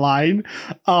says that line.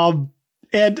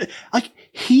 And like,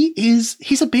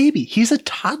 he's a baby. He's a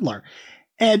toddler.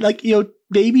 And like,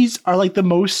 babies are like the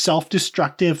most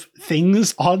self-destructive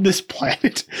things on this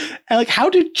planet. And like,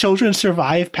 how did children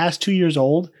survive past 2 years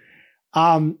old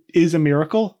is a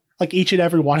miracle. Like, each and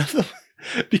every one of them.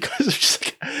 Because of just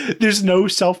like, there's no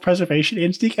self-preservation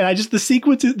instinct. And the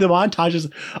sequences, the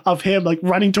montages of him like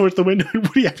running towards the window and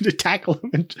Woody having to tackle him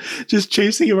and just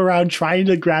chasing him around, trying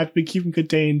to grab him and keep him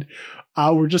contained,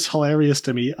 were just hilarious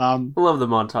to me. Love the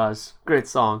montage. Great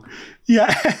song.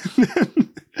 Yeah.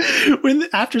 When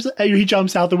after he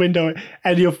jumps out the window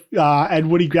and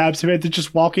and Woody grabs him and they're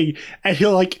just walking and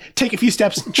he'll like take a few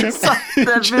steps and trip.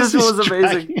 That visual is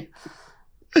amazing.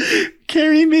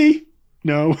 Carry me.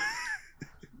 No.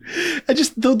 And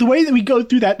just the way that we go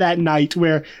through that night,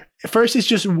 where first it's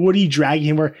just Woody dragging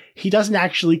him, where he doesn't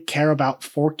actually care about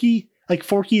Forky. Like,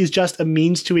 Forky is just a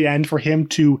means to an end for him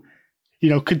to,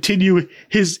 continue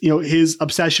his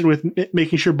obsession with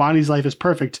making sure Bonnie's life is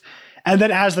perfect. And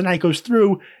then as the night goes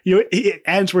through, it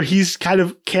ends where he's kind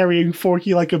of carrying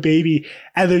Forky like a baby,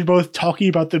 and they're both talking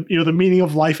about the meaning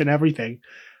of life and everything.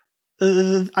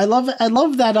 I love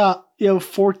that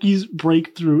Forky's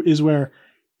breakthrough is where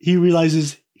he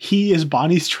realizes he is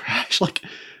Bonnie's trash. Like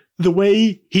the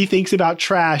way he thinks about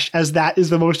trash as that is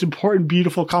the most important,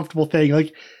 beautiful, comfortable thing.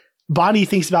 Like Bonnie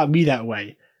thinks about me that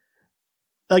way.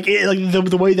 Like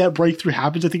the way that breakthrough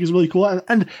happens, I think is really cool.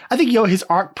 And I think his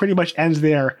arc pretty much ends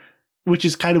there, which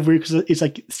is kind of weird because it's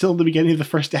like still in the beginning of the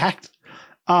first act.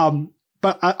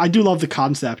 But I do love the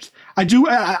concept. I do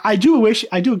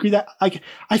agree that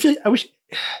I wish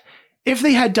if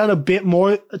they had done a bit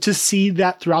more to see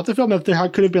that throughout the film, if there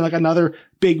could have been like another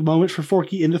big moment for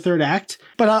Forky in the third act.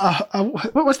 But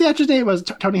what's the actor's name? It was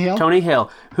Tony Hale? Tony Hale,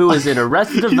 who is in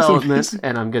Arrested Development,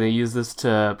 and I'm going to use this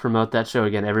to promote that show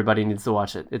again. Everybody needs to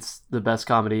watch it. It's the best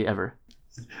comedy ever.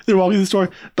 They're walking the store.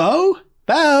 Bo.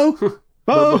 Bo.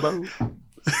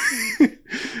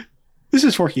 This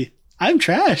is Forky. I'm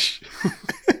trash.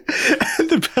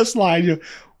 The best line,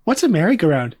 what's a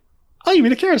merry-go-round? Oh, you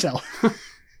mean a carousel?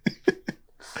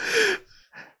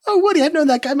 Oh, Woody, I've known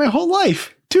that guy my whole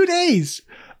life. 2 days.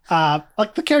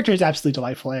 Like the character is absolutely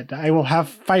delightful, and I will have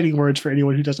fighting words for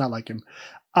anyone who does not like him.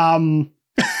 The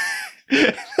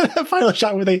final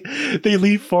shot where they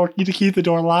leave Forky to keep the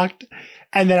door locked,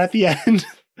 and then at the end,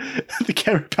 the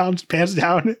camera pans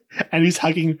down, and he's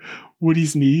hugging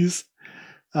Woody's knees.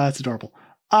 It's adorable.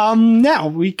 Now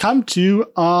we come to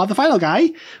the final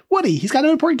guy, Woody. He's got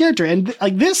an important character, and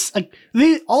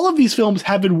all of these films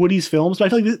have been Woody's films, but I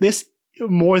feel like this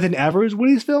more than ever is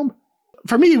Woody's film.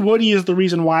 For me, Woody is the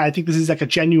reason why I think this is like a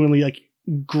genuinely like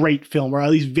great film, or at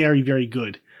least very, very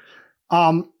good.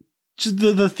 Just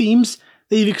the themes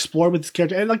that you've explored with this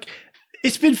character, and like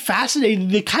it's been fascinating.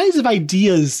 The kinds of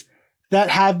ideas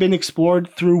that have been explored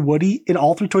through Woody in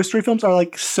all three Toy Story films are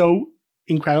like so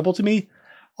incredible to me.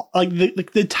 Like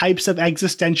the types of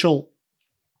existential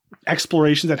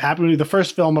explorations that happen in the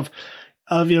first film of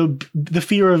the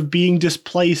fear of being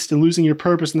displaced and losing your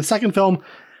purpose. In the second film,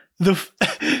 the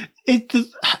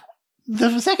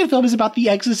second film is about the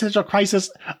existential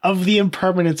crisis of the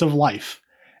impermanence of life.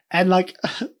 And like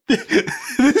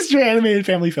this is your animated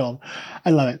family film.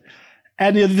 I love it.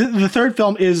 And the third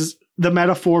film is the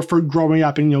metaphor for growing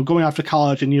up and going off to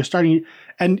college and starting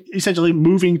and essentially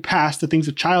moving past the things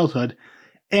of childhood.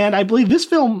 And I believe this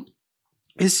film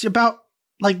is about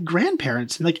like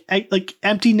grandparents and like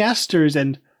empty nesters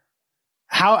and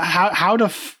how to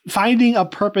finding a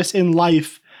purpose in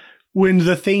life when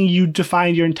the thing you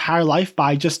defined your entire life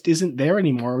by just isn't there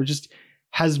anymore, or just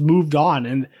has moved on.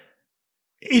 And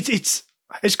it's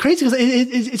crazy because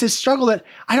it's a struggle that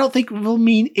I don't think will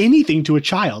mean anything to a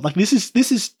child. Like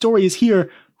this story is here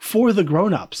for the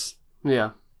grown-ups.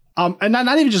 Yeah. And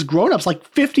not even just grown-ups, like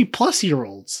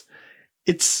 50-plus-year-olds.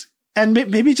 And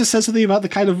maybe it just says something about the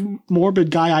kind of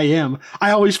morbid guy I am.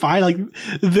 I always find like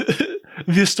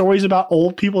the stories about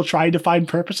old people trying to find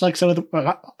purpose, like some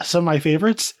of my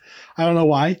favorites. I don't know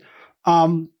why.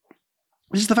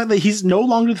 Just the fact that he's no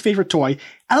longer the favorite toy.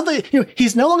 I don't think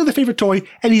he's no longer the favorite toy,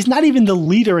 and he's not even the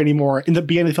leader anymore in the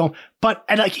beginning of the film. But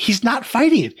he's not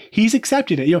fighting it. He's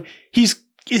accepted it.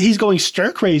 He's going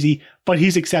stir crazy, but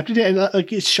he's accepted it,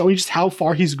 and it's showing just how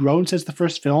far he's grown since the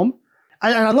first film.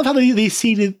 And I love how they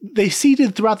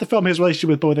seeded throughout the film his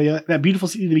relationship with Bo, that beautiful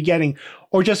scene in the beginning,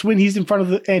 or just when he's in front of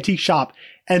the antique shop,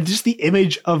 and just the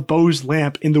image of Bo's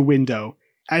lamp in the window,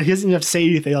 and he doesn't even have to say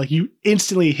anything. Like you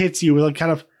instantly hits you with like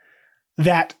kind of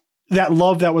that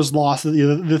love that was lost,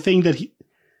 the thing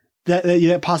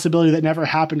that possibility that never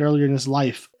happened earlier in his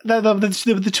life.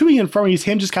 The to-ing and fro-ing is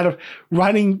him just kind of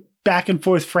running back and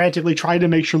forth frantically, trying to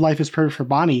make sure life is perfect for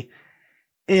Bonnie,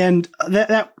 and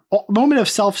that moment of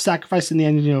self-sacrifice in the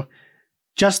end,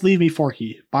 just leave me,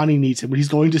 Forky. Bonnie needs him. But he's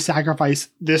going to sacrifice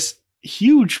this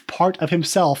huge part of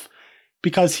himself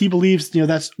because he believes,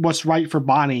 that's what's right for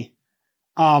Bonnie.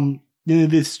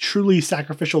 This truly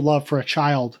sacrificial love for a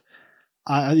child,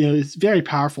 it's very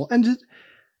powerful. And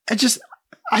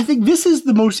I think this is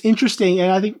the most interesting,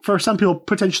 and I think for some people,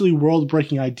 potentially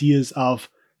world-breaking ideas of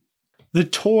the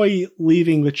toy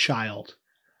leaving the child.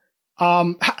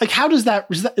 How does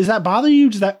that bother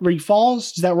you? Does that where he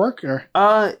falls? Does that work? Or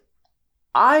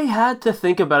I had to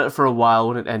think about it for a while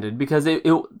when it ended, because it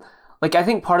I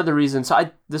think part of the reason.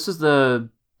 So this is the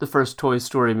first Toy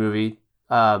Story movie,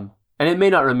 and it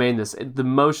may not remain this. The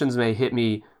emotions may hit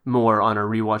me more on a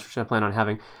rewatch, which I plan on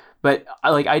having. But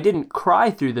I didn't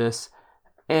cry through this,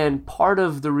 and part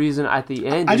of the reason at the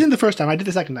end, I didn't the first time. I did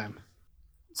the second time.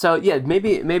 So yeah,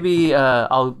 maybe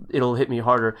it'll hit me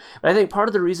harder. But I think part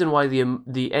of the reason why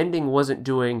the ending wasn't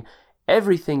doing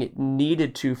everything it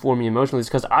needed to for me emotionally,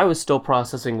 because I was still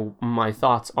processing my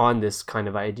thoughts on this kind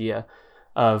of idea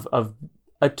of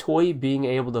a toy being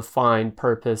able to find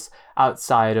purpose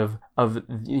outside of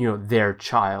their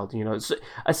child. It's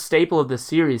a staple of the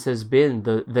series has been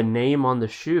the name on the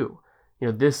shoe.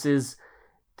 This is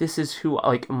who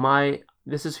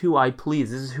this is who I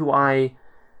please. This is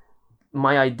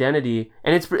my identity,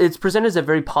 and it's presented as a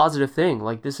very positive thing.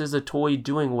 Like, this is a toy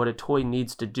doing what a toy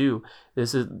needs to do.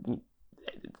 This is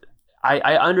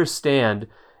I understand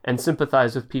and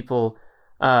sympathize with people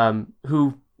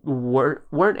who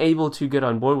weren't able to get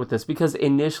on board with this, because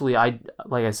initially,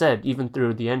 like I said, even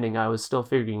through the ending, I was still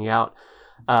figuring it out.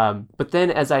 But then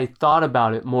as I thought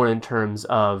about it more in terms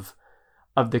of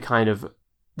the kind of,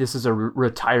 this is a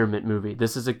retirement movie.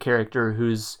 This is a character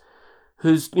who's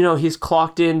he's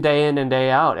clocked in and day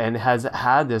out and has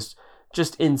had this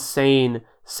just insane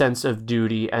sense of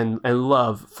duty and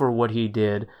love for what he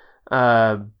did.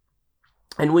 And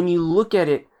when you look at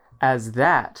it as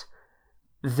that,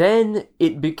 then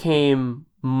it became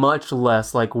much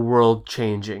less like world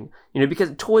changing,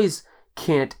 because toys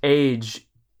can't age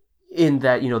in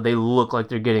that, they look like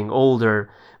they're getting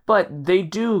older, but they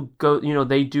do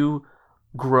they do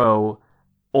grow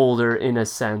older in a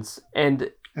sense,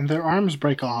 and their arms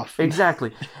break off.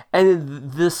 Exactly.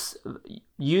 And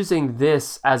using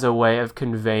this as a way of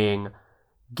conveying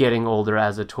getting older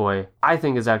as a toy, I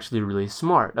think is actually really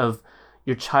smart. Of,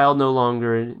 your child no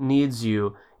longer needs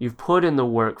you. You've put in the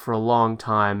work for a long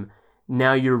time.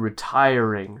 Now you're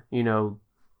retiring.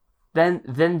 Then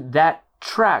that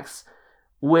tracks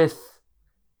with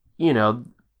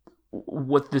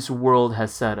what this world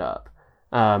has set up.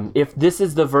 If this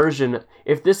is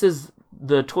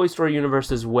the Toy Story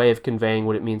universe's way of conveying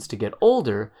what it means to get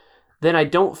older, then I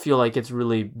don't feel like it's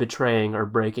really betraying or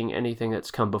breaking anything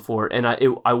that's come before, and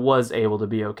I was able to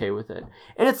be okay with it.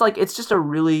 And it's just a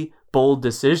really bold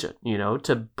decision,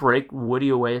 to break Woody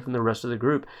away from the rest of the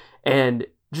group, and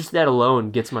just that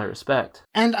alone gets my respect.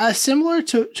 And similar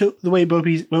to the way Bo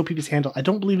Peep is handled, I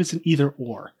don't believe it's an either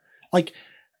or. Like,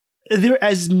 there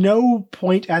is no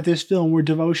point at this film where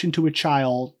devotion to a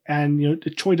child and the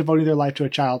toy devoting their life to a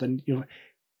child and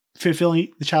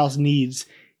fulfilling the child's needs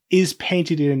is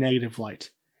painted in a negative light.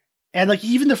 And like,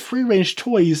 even the free range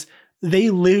toys, they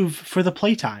live for the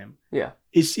playtime. Yeah,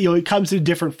 it's it comes in a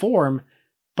different form,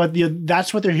 but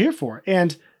that's what they're here for.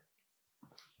 And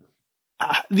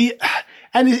I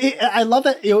love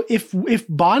that if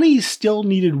Bonnie still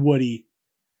needed Woody,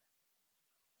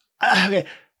 okay.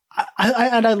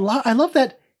 I love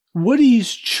that Woody's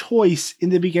choice in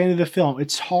the beginning of the film.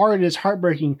 It's hard, it's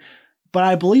heartbreaking, but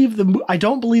I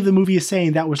don't believe the movie is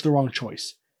saying that was the wrong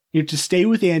choice. To stay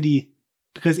with Andy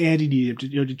because Andy needed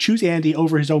him, to choose Andy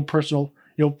over his own personal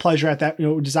pleasure at that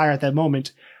desire at that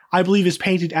moment. I believe is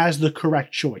painted as the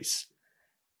correct choice,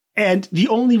 and the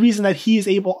only reason that he is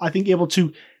able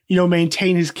to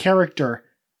maintain his character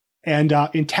and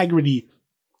integrity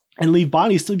and leave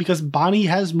Bonnie still because Bonnie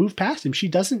has moved past him. She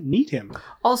doesn't need him.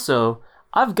 Also,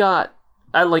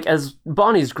 as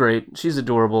Bonnie's great. She's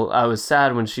adorable. I was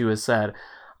sad when she was sad.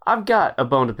 I've got a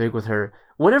bone to pick with her.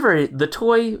 Whenever the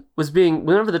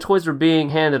toys were being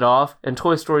handed off in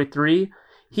Toy Story 3,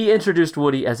 he introduced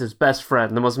Woody as his best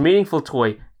friend, the most meaningful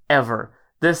toy ever.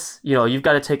 This, you've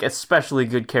got to take especially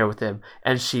good care with him.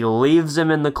 And she leaves him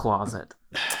in the closet.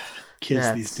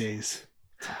 Kids these days.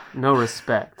 No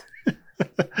respect.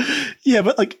 Yeah,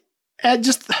 but and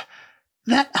just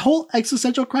that whole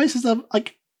existential crisis of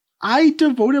I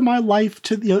devoted my life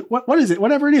to what is it,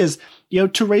 whatever it is,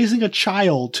 to raising a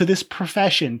child, to this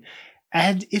profession,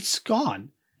 and it's gone.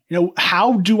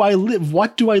 How do I live?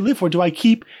 What do I live for? Do I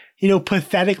keep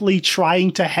pathetically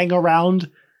trying to hang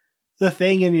around the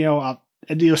thing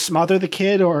and smother the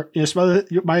kid or smother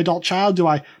my adult child? Do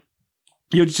I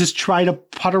just try to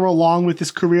putter along with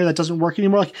this career that doesn't work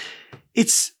anymore?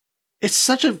 It's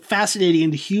such a fascinating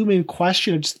and human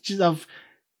question of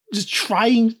just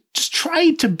trying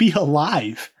to be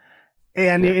alive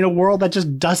and in a world that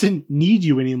just doesn't need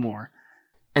you anymore.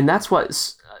 And that's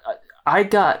what I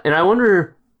got. And I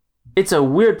wonder, it's a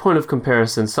weird point of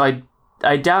comparison. So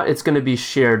I doubt it's going to be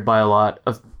shared by a lot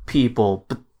of people,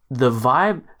 but the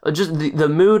vibe, just the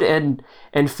mood and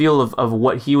feel of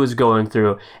what he was going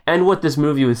through and what this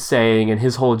movie was saying and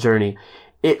his whole journey,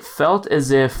 it felt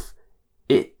as if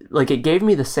it gave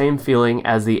me the same feeling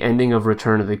as the ending of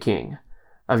Return of the King,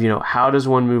 of how does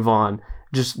one move on,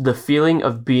 just the feeling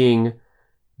of being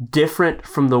different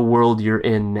from the world you're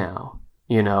in now.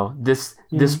 This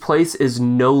place is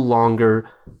no longer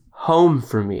home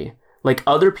for me. Like,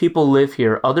 other people live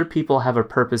here, other people have a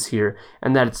purpose here,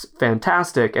 and that it's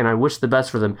fantastic, and I wish the best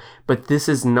for them, but this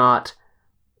is not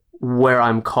where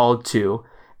I'm called to.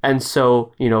 And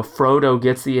so, Frodo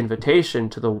gets the invitation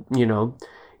to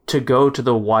to go to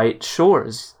the White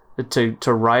Shores,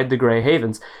 to ride the Grey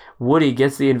Havens. Woody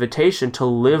gets the invitation to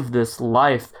live this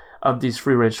life of these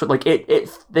free range. Like,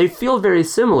 they feel very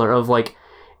similar. Of like,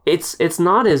 it's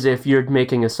not as if you're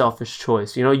making a selfish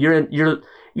choice.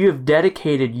 You have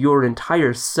dedicated your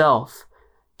entire self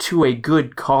to a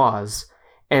good cause,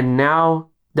 and now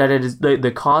that it is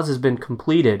the cause has been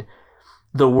completed,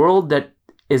 the world that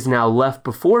is now left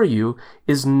before you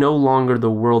is no longer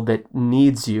the world that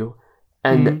needs you.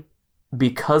 And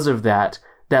because of that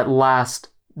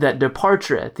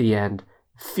departure at the end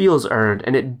feels earned,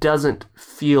 and it doesn't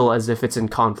feel as if it's in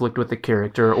conflict with the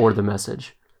character or the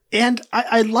message. And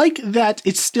I like that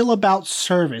it's still about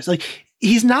service. Like,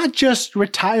 he's not just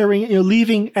retiring,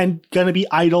 leaving and gonna be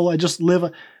idle and just live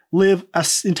a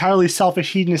entirely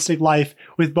selfish, hedonistic life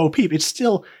with Bo Peep. It's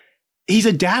still, he's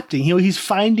adapting. He's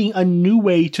finding a new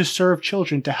way to serve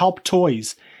children, to help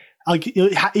toys. Like,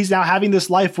 he's now having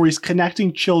this life where he's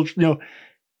connecting children,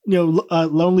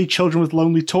 lonely children with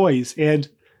lonely toys, and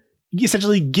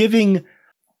essentially giving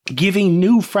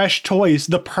new, fresh toys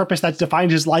the purpose that's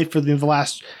defined his life for the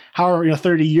last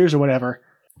 30 years or whatever.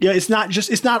 It's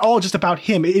not all just about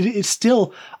him. It's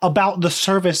still about the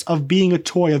service of being a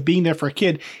toy, of being there for a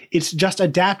kid. It's just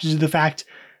adapted to the fact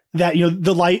that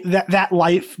that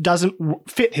life doesn't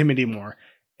fit him anymore.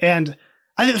 And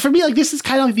I think for me, like, this is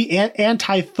kind of like the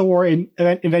anti-Thor in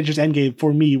Avengers Endgame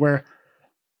for me, where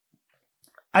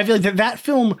I feel like that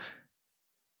film,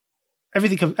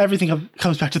 everything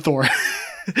comes back to Thor.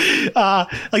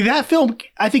 Like, that film,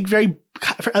 I think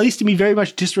at least to me, very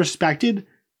much disrespected,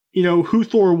 who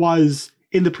Thor was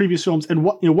in the previous films, and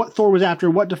what Thor was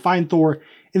after, what defined Thor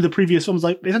in the previous films.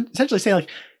 Like, essentially saying, like,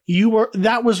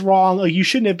 that was wrong. Like, you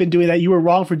shouldn't have been doing that. You were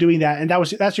wrong for doing that. And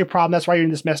that's your problem. That's why you're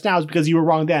in this mess now, is because you were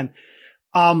wrong then.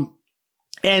 And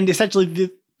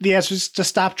essentially the answer is to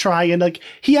stop trying. And, like,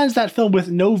 he ends that film with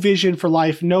no vision for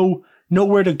life,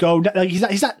 nowhere to go. Like,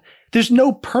 he's not, there's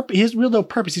no purpose. He has real no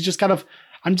purpose. He's just kind of,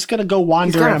 I'm just going to go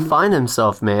wander. He's got to find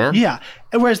himself, man. Yeah.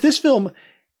 And whereas this film,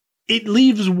 it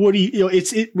leaves Woody,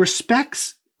 it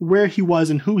respects where he was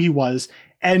and who he was,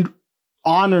 and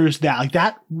honors that. Like,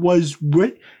 that was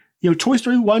what, Toy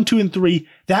Story 1, 2, and 3,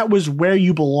 that was where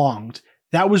you belonged.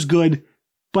 That was good,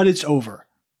 but it's over.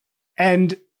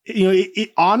 And,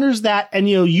 it honors that, and,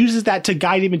 uses that to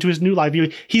guide him into his new life.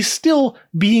 He's still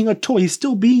being a toy. He's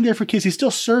still being there for kids. He's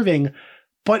still serving,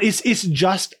 but it's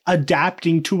just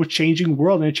adapting to a changing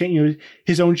world and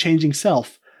his own changing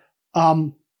self.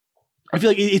 I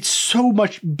feel like it's so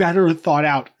much better thought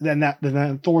out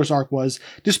than Thor's arc was,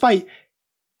 despite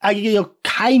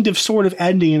kind of sort of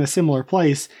ending in a similar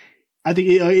place. I think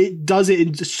it does it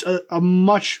in just a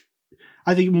much,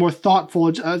 I think, more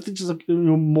thoughtful, just a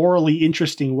morally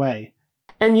interesting way.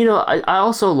 And I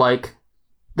also like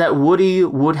that Woody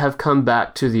would have come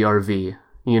back to the RV.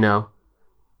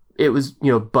 It was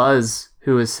Buzz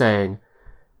who was saying,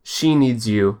 "She needs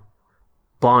you.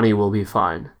 Bonnie will be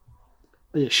fine."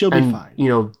 Yeah, she'll be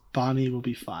fine. Bonnie will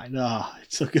be fine. Oh,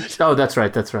 it's so good. Oh, that's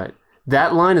right.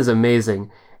 That line is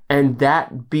amazing. And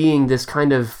that being this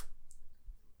kind of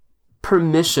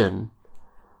permission,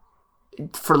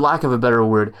 for lack of a better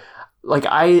word, like,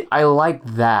 I like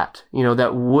that,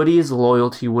 that Woody's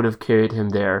loyalty would have carried him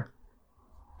there,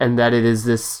 and that it is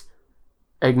this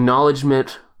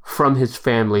acknowledgement from his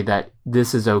family that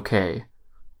this is okay,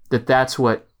 that's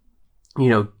what,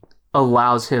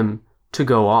 allows him to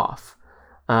go off.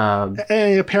 And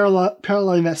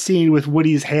paralleling that scene with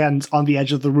Woody's hands on the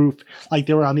edge of the roof, like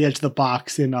they were on the edge of the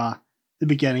box in the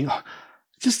beginning.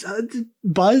 Just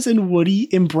Buzz and Woody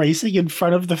embracing in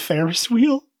front of the Ferris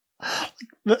wheel.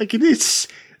 Like,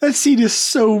 that scene is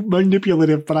so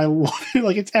manipulative, but I love it.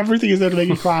 Like, everything is there to make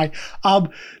you cry.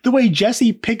 The way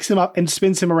Jesse picks him up and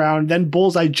spins him around, then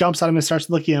Bullseye jumps on him and starts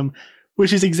licking him,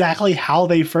 which is exactly how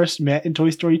they first met in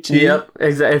Toy Story 2. Yep,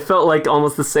 exactly. It felt like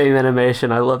almost the same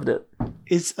animation. I loved it.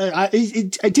 I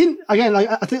didn't, again, like,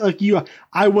 I think like you,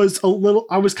 I was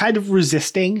kind of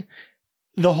resisting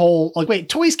the whole, like, wait,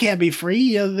 toys can't be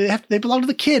free. They belong to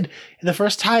the kid. And the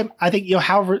first time, I think,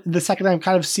 however, the second time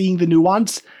kind of seeing the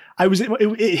nuance,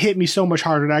 it hit me so much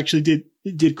harder. And I actually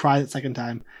did cry that second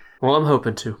time. Well, I'm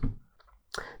hoping to.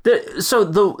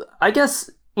 I guess,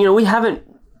 we haven't,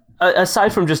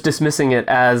 aside from just dismissing it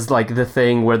as like the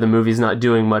thing where the movie's not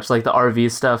doing much, like the RV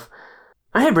stuff,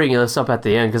 I hate bringing this up at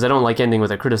the end because I don't like ending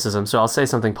with a criticism, so I'll say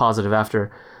something positive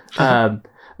after.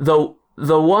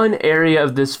 The one area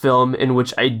of this film in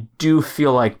which I do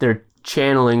feel like they're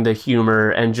channeling the humor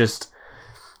and just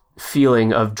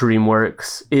feeling of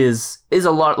DreamWorks is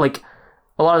a lot, like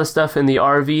a lot of the stuff in the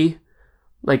RV,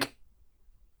 like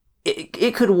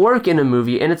it could work in a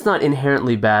movie and it's not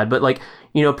inherently bad, but like,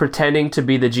 you know, pretending to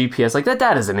be the GPS, like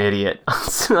that is an idiot.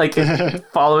 Like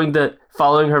following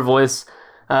her voice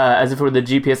as if it were the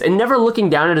GPS and never looking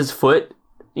down at his foot.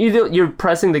 You're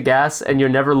pressing the gas and you're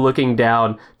never looking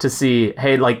down to see,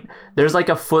 hey, like there's like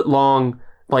a foot long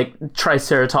like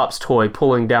Triceratops toy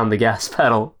pulling down the gas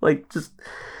pedal, like just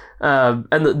and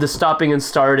the stopping and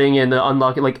starting and the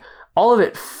unlocking, like all of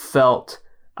it felt,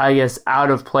 I guess,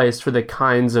 out of place for the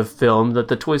kinds of film that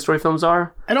the Toy Story films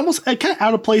are. And almost kind of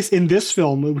out of place in this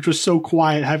film, which was so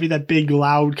quiet, having that big,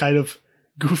 loud, kind of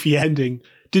goofy ending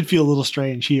did feel a little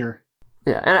strange here.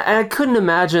 Yeah, and I couldn't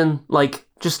imagine, like,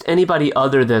 just anybody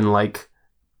other than, like,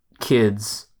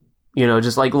 kids, you know,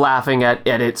 just, like, laughing at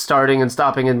it starting and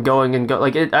stopping and going and go.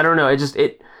 Like, I don't know,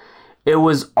 it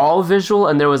was all visual,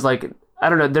 and there was, like, I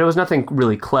don't know, there was nothing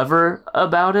really clever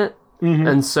about it. Mm-hmm.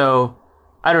 And so,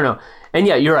 I don't know. And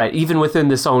yeah, you're right. Even within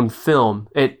this own film,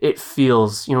 it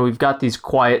feels, you know, we've got these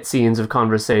quiet scenes of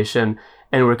conversation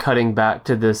and we're cutting back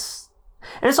to this.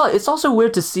 And it's also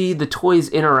weird to see the toys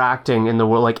interacting in the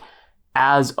world, like,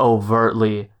 as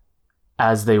overtly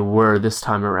as they were this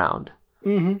time around.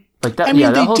 Mm-hmm. Like that, I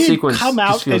mean, that whole sequence come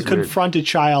out and confront a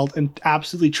child and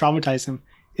absolutely traumatize him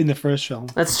in the first film.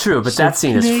 That's true, but so that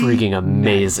scene is freaking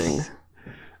amazing. Nice.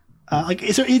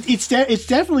 It's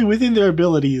definitely within their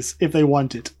abilities if they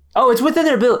want it. Oh, it's within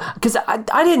their ability, because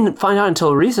I didn't find out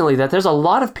until recently that there's a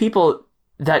lot of people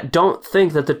that don't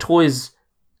think that the toys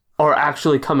are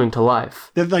actually coming to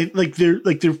life. They're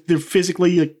they're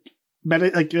physically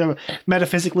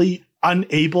metaphysically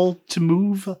unable to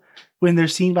move when they're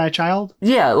seen by a child.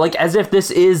 Yeah, like as if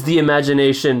this is the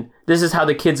imagination. This is how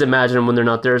the kids imagine them when they're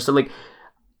not there. So like,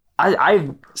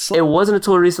 it wasn't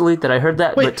until recently that I heard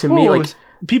that. Wait, but to me, like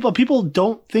people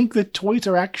don't think that toys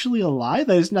are actually alive.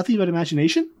 That is nothing but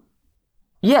imagination.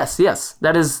 Yes,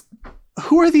 that is.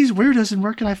 Who are these weirdos, and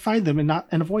where can I find them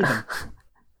and avoid them?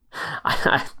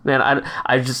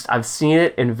 I've seen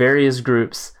it in various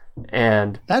groups,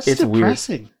 and it's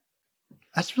depressing. Weird.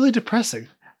 That's really depressing.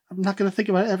 I'm not going to think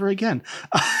about it ever again.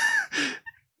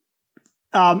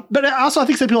 But also, I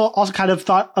think some people also kind of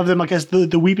thought of them like as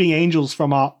the weeping angels from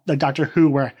the Doctor Who,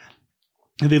 where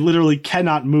they literally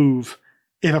cannot move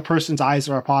if a person's eyes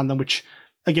are upon them, which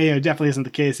again, definitely isn't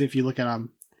the case if you look at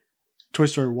Toy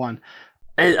Story 1.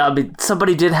 And, I mean,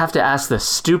 somebody did have to ask the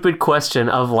stupid question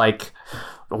of, like,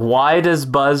 why does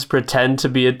Buzz pretend to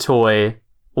be a toy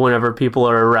whenever people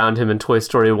are around him in Toy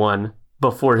Story 1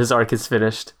 before his arc is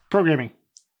finished? Programming.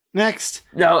 Next.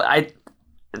 No, I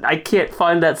can't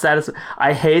find that satisfying.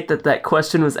 I hate that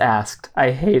question was asked.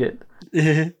 I hate it.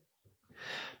 Yeah,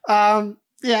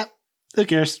 who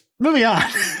cares? Moving on.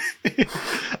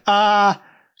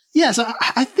 Yeah, so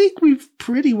I think we've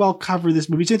pretty well covered this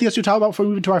movie. Is there anything else to talk about before we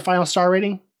move into our final star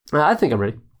rating? I think I'm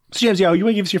ready. So James, you want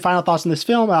to give us your final thoughts on this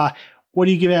film? What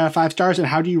do you give it out of 5 stars, and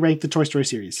how do you rank the Toy Story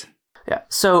series? Yeah,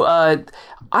 so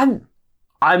I'm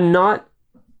not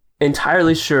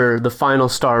entirely sure the final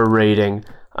star rating.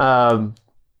 I'm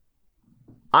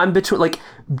between, like,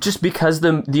 just because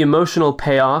the emotional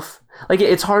payoff, like,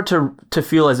 it's hard to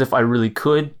feel as if I really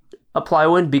could apply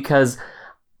one, because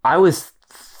I was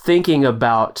thinking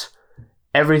about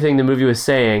everything the movie was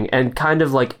saying and kind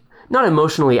of like not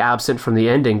emotionally absent from the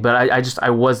ending, but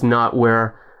I was not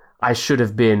where I should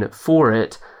have been for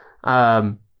it.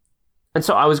 And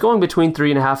so I was going between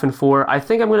 3.5 and 4. I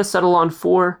think I'm going to settle on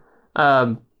 4.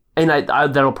 And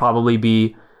that'll probably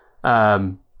be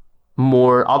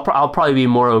more. I'll probably be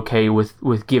more okay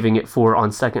with giving it 4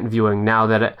 on second viewing now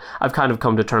that I've kind of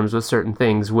come to terms with certain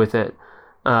things with it.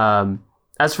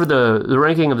 As for the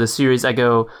ranking of the series, I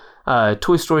go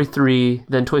Toy Story 3,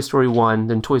 then Toy Story 1,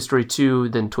 then Toy Story 2,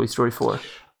 then Toy Story 4.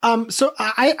 So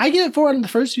I give it 4 on the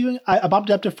first viewing. I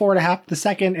bumped it up to 4.5 the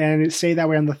second, and it stayed that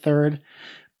way on the third.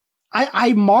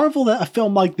 I marvel that a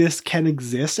film like this can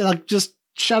exist, and like just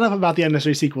shut up about the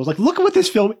unnecessary sequels. Like, look at what this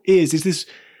film is. It's this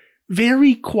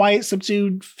very quiet,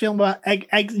 subdued film about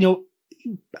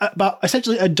about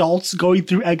essentially adults going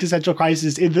through existential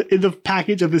crisis in the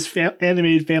package of this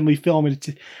animated family film.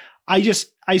 And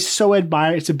I so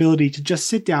admire its ability to just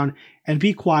sit down and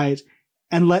be quiet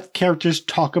and let characters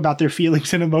talk about their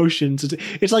feelings and emotions.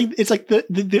 It's like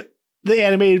the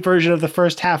animated version of the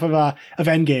first half of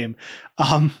Endgame.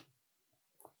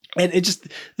 And it just,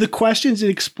 the questions it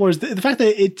explores, the fact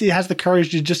that it has the courage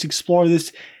to just explore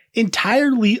this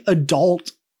entirely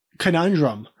adult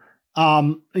conundrum,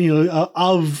 of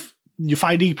you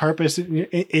finding purpose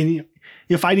in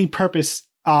you're finding purpose,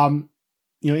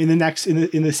 in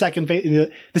the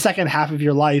second half of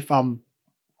your life.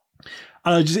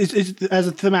 Just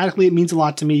as thematically, it means a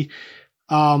lot to me.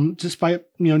 Despite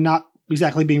not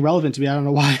exactly being relevant to me, I don't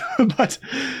know why, but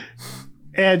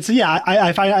and so yeah,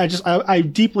 I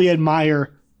deeply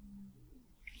admire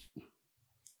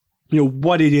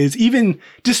what it is, even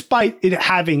despite it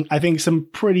having, I think, some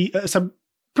pretty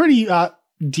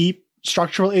deep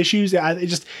structural issues.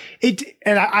 And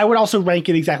I would also rank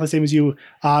it exactly the same as you,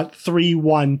 3,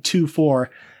 1, 2, 4.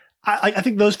 I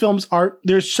think those films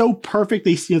they're so perfect.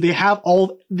 They have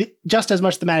just as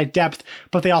much thematic depth,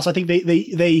 but they also, I think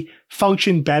they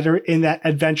function better in that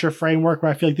adventure framework,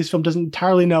 where I feel like this film doesn't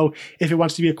entirely know if it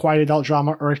wants to be a quiet adult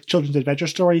drama or a children's adventure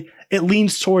story. It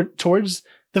leans towards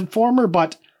the former,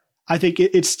 but I think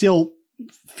it still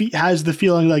has the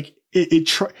feeling like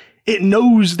it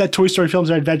knows that Toy Story films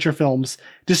are adventure films,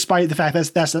 despite the fact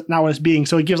that that's not what it's being.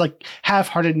 So it gives like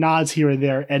half-hearted nods here and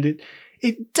there, and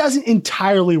it doesn't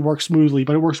entirely work smoothly,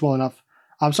 but it works well enough.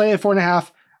 So I have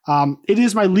 4.5. It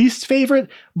is my least favorite,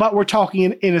 but we're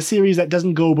talking in a series that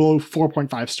doesn't go below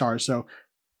 4.5 stars, so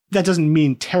that doesn't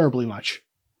mean terribly much.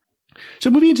 So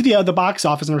moving into the box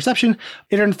office and reception,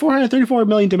 it earned $434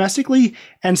 million domestically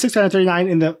and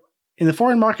 $639 in the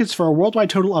foreign markets, for a worldwide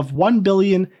total of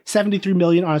 $1,073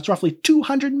 million on its roughly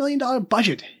 $200 million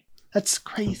budget. That's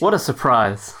crazy. What a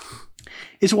surprise.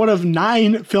 It's one of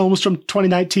 9 films from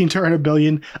 2019 to earn $1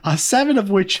 billion, 7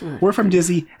 of which were from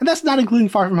Disney, and that's not including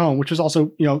Far From Home, which was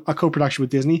also, a co-production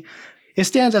with Disney. It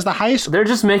stands as the highest. They're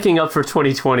just making up for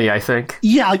 2020, I think.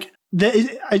 Yeah, like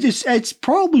it's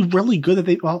probably really good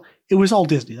that it was all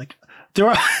Disney. Like, there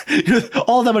are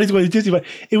all that money's going to Disney, but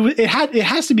it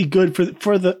has to be good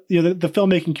for the the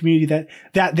filmmaking community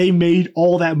that they made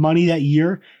all that money that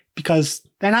year, because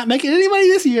they're not making any money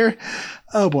this year.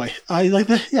 Oh boy, I like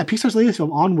Pixar's latest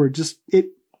film Onward,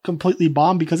 it completely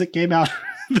bombed because it came out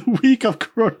the week of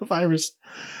coronavirus.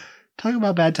 Talking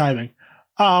about bad timing.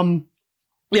 So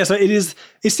it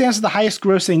stands as the highest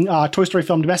grossing Toy Story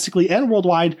film domestically and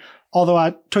worldwide,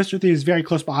 although Toy Story 3 is very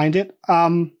close behind it.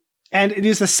 And it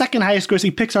is the second highest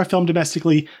grossing Pixar film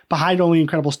domestically, behind only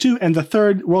Incredibles 2, and the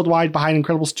third worldwide behind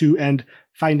Incredibles 2 and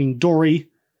Finding Dory.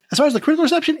 As far as the critical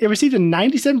reception, it received a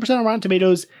 97% on Rotten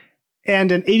Tomatoes and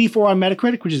an 84 on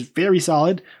Metacritic, which is very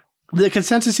solid. The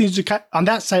consensus seems to, on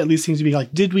that site at least, seems to be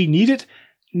like, did we need it?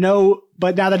 No,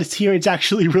 but now that it's here, it's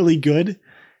actually really good.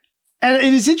 And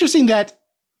it is interesting that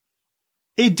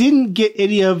it didn't get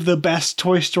any of the best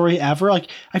Toy Story ever. Like,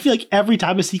 I feel like every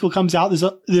time a sequel comes out,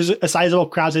 there's a sizable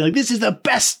crowd saying like, "This is the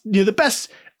best, the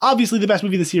best, obviously the best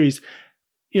movie in the series."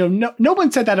 No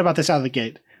one said that about this out of the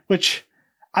gate, which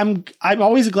I'm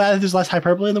always glad that there's less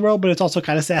hyperbole in the world, but it's also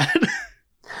kind of sad.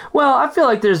 Well, I feel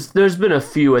like there's been a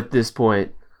few at this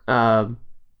point.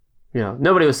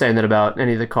 Nobody was saying that about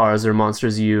any of the Cars or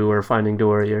Monsters U or Finding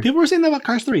Dory. People were saying that about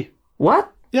Cars 3. What?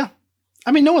 Yeah.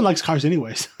 I mean, no one likes Cars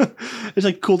anyways. It's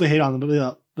like cool to hate on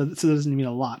them, but so that doesn't mean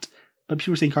a lot. But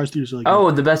people were saying Cars 3 was really good. Oh,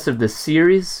 the best of the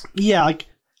series? Yeah,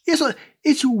 so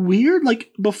it's weird.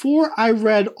 Like, before I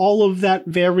read all of that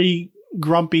very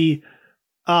grumpy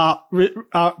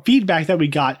feedback that we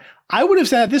got, I would have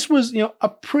said that this was, a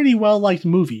pretty well-liked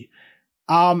movie.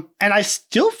 And I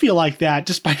still feel like that,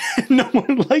 despite no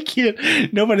one liking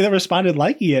it, nobody that responded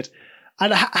liking it.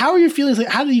 And how are your feelings? Like,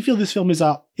 how do you feel this film is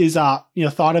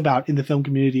thought about in the film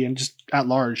community and just at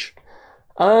large?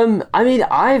 I mean,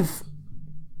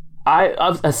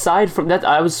 aside from that,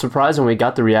 I was surprised when we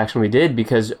got the reaction we did,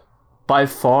 because by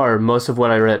far most of what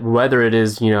I read, whether it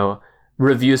is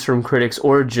reviews from critics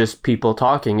or just people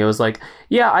talking, it was like,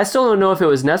 yeah, I still don't know if it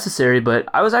was necessary, but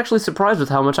I was actually surprised with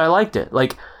how much I liked it.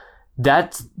 Like,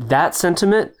 that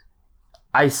sentiment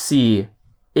I see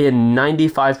in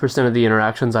 95% of the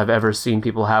interactions I've ever seen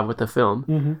people have with the film.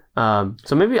 Mm-hmm.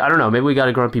 So maybe, I don't know, maybe we got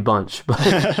a grumpy bunch,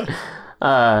 but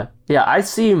yeah, I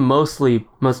see mostly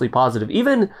positive.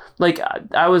 Even like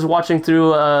I was watching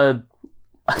through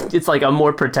it's like a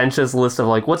more pretentious list of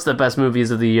like, what's the best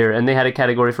movies of the year? And they had a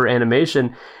category for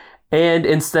animation. And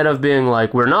instead of being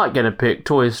like, we're not going to pick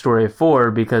Toy Story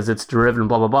 4 because it's derivative and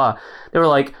blah, blah, blah, they were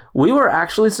like, we were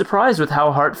actually surprised with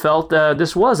how heartfelt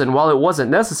this was. And while it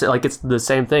wasn't necessary, like, it's the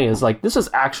same thing. It's like, this is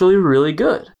actually really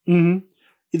good. Mm-hmm.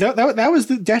 That was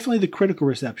definitely the critical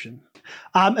reception.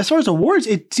 As far as awards,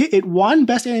 it won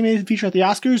Best Animated Feature at the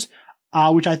Oscars,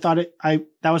 which I thought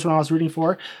that was what I was rooting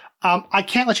for. I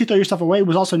Can't Let You Throw Your Stuff Away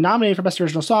was also nominated for Best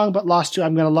Original Song, but lost to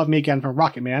I'm Gonna Love Me Again from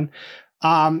Rocketman.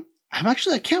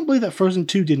 I can't believe that Frozen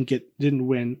 2 didn't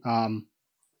win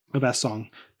the best song,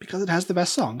 because it has the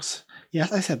best songs.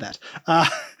 Yes, I said that.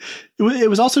 It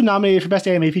was also nominated for Best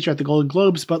Animated Feature at the Golden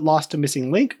Globes, but lost to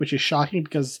Missing Link, which is shocking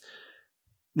because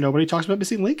nobody talks about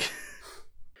Missing Link.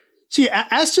 So yeah,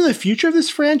 as to the future of this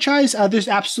franchise, there's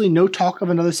absolutely no talk of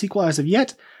another sequel as of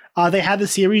yet. They had the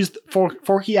series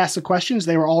Forky Asked the Questions.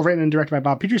 They were all written and directed by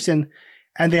Bob Peterson,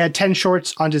 and they had 10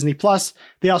 shorts on Disney+.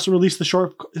 They also released the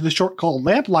short called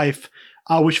Lamp Life,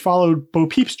 which followed Bo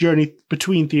Peep's journey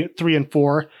between 3 and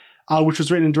 4, which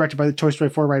was written and directed by the Toy Story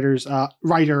 4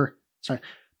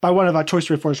 by one of Toy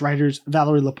Story 4's writers,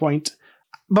 Valerie Lapointe.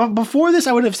 But before this,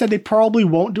 I would have said they probably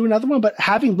won't do another one, but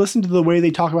having listened to the way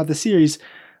they talk about the series,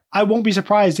 I won't be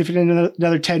surprised if in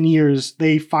another 10 years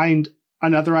they find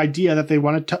another idea that they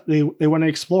want to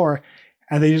explore,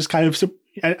 and they just kind of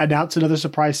announce another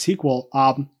surprise sequel.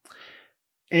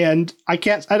 And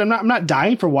I'm not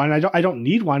dying for one. I don't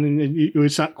need one, and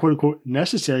it's not quote unquote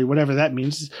necessary, whatever that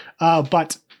means.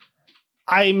 But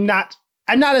I'm not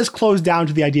as closed down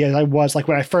to the idea as I was like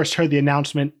when I first heard the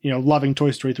announcement, loving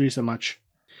Toy Story 3 so much.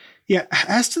 Yeah,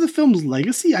 as to the film's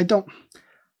legacy,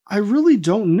 I really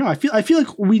don't know. I feel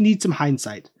like we need some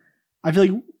hindsight. I feel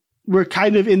like we're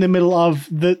kind of in the middle of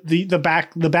the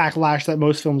backlash that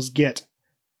most films get,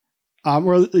 or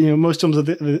most films of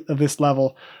this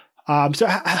level. So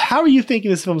how are you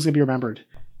thinking this film is going to be remembered?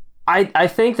 I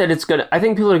think that I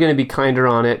think people are going to be kinder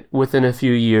on it within a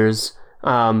few years.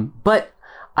 But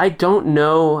I don't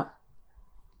know.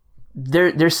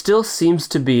 There still seems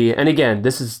to be, and again,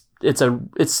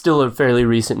 it's still a fairly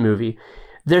recent movie.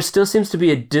 There still seems to be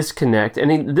a disconnect,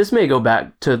 and this may go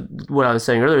back to what I was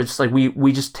saying earlier. It's just like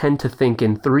we just tend to think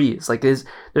in threes. Like there's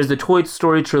the Toy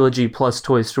Story trilogy plus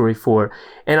Toy Story 4,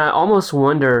 and I almost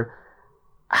wonder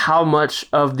how much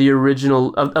of the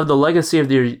original of the legacy of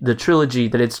the trilogy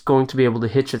that it's going to be able to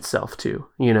hitch itself to.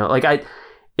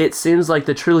 It seems like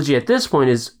the trilogy at this point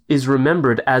is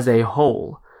remembered as a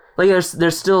whole. Like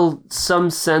there's still some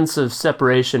sense of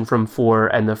separation from 4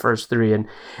 and the first 3,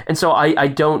 and so I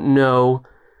don't know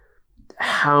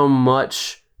how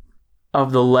much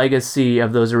of the legacy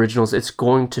of those originals it's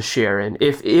going to share in.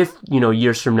 If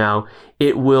years from now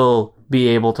it will be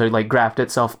able to like graft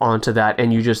itself onto that,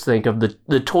 and you just think of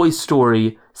the Toy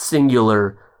Story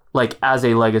singular like as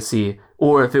a legacy,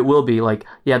 or if it will be like,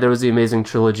 yeah, there was the Amazing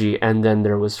Trilogy and then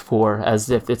there was 4,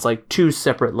 as if it's like 2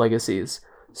 separate legacies.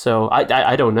 So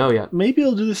I don't know yet. Maybe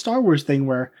it'll do the Star Wars thing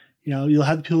where, you'll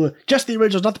have the people, just the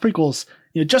originals, not the prequels.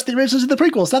 Just the originals and the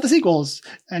prequels, not the sequels.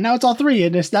 And now it's all 3,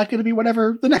 and it's not going to be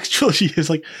whatever the next trilogy is.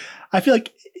 Like, I feel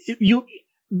like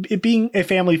it being a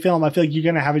family film, I feel like you're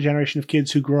going to have a generation of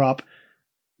kids who grow up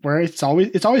where it's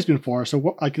always been 4.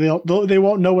 So like they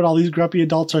won't know what all these grumpy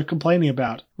adults are complaining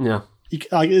about. Yeah.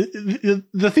 Like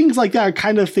the things like that are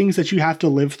kind of things that you have to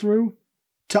live through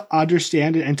to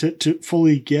understand it and to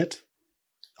fully get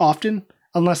often,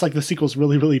 unless like the sequel's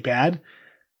really, really bad.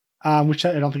 Which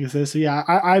I don't think it is. So yeah,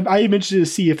 I'm interested to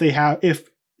see if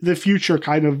the future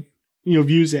kind of,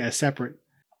 views it as separate.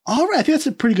 All right, I think that's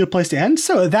a pretty good place to end.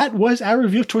 So that was our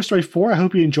review of Toy Story 4. I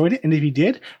hope you enjoyed it. And if you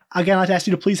did, again, I'd like to ask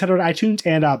you to please head over to iTunes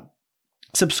and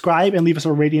subscribe and leave us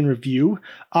a rating and review.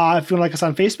 If you want to like us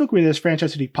on Facebook, we're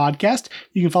Franchise Fatigue Podcast.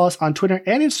 You can follow us on Twitter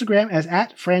and Instagram as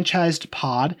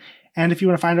 @FranchisedPod. And if you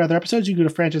want to find our other episodes, you can go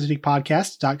to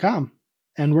franchisefatiguepodcast.com.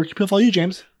 And where can people follow you,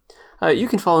 James? You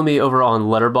can follow me over on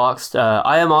Letterboxd.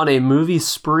 I am on a movie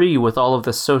spree with all of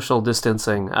the social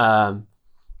distancing.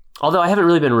 Although I haven't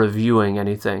really been reviewing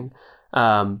anything.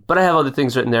 But I have other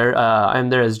things written there. I'm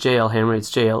there as JL Hammery.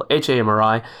 It's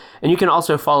JLHAMRI. And you can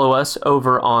also follow us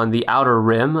over on The Outer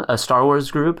Rim, a Star Wars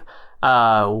group.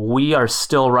 We are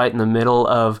still right in the middle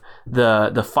of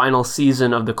the final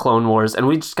season of the Clone Wars. And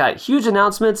we just got huge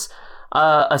announcements.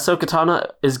 Ahsoka Tano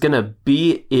is going to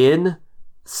be in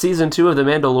season 2 of The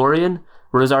Mandalorian.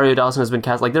 Rosario Dawson has been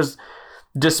cast. Like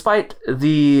despite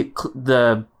the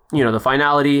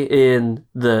finality in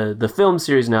the film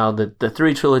series now, the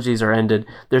 3 trilogies are ended,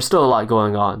 there's still a lot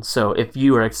going on. So if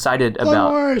you are excited about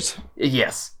Clone Wars,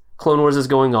 yes, Clone Wars is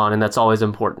going on, and that's always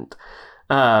important.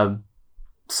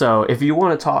 So if you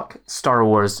want to talk Star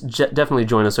Wars, definitely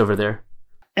join us over there.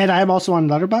 And I'm also on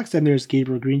Letterboxd, and there's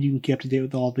Gabriel Green. You can keep up to date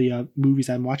with all the movies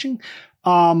I'm watching.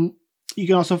 You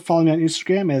can also follow me on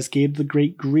Instagram as Gabe the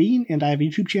Great Green, and I have a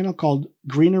YouTube channel called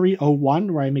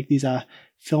Greenery01 where I make these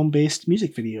film-based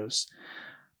music videos.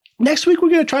 Next week, we're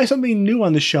going to try something new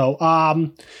on the show.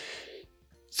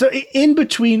 So in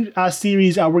between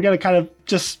series, we're going to kind of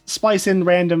just splice in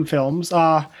random films,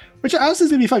 which honestly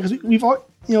is going to be fun because we've all,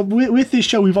 with this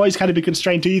show, we've always kind of been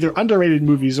constrained to either underrated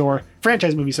movies or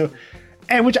franchise movies. So,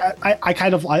 and which I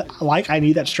kind of like. I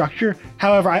need that structure.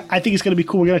 However, I think it's going to be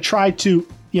cool. We're going to try to,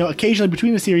 occasionally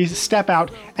between the series, step out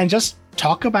and just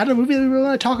talk about a movie that we really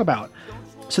want to talk about.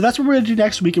 So that's what we're going to do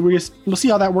next week, and we'll see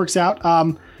how that works out.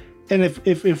 And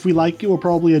if we like it, we'll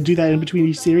probably do that in between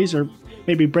each series, or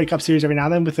maybe break up series every now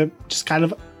and then with just kind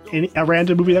of a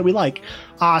random movie that we like.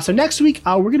 So next week,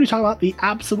 we're going to be talking about the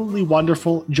absolutely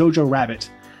wonderful Jojo Rabbit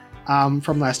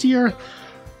from last year.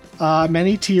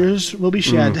 Many tears will be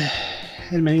shed,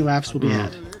 and many laughs will be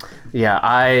had. Yeah,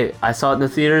 I saw it in the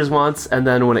theaters once, and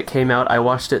then when it came out, I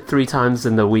watched it 3 times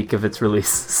in the week of its release.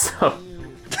 So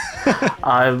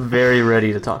I'm very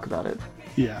ready to talk about it.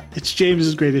 Yeah, it's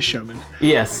James's Greatest Showman.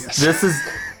 Yes, this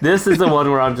is the one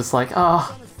where I'm just like,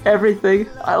 everything.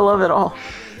 I love it all.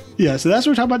 Yeah, so that's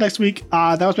what we're talking about next week.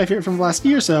 That was my favorite from last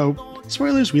year, so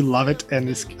spoilers, we love it, and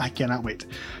I cannot wait.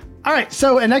 All right,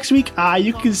 so next week,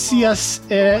 you can see us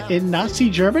in Nazi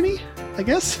Germany, I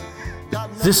guess.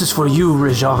 This is for you,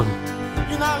 Rajan.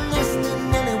 You're not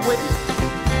listening anyway.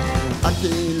 I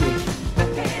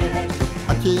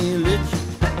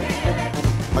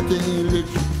can't let you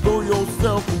throw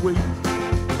yourself away.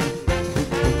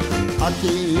 I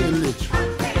can't let you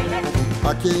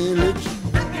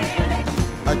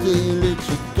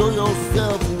throw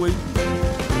yourself away.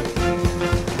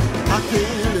 I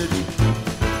can't let you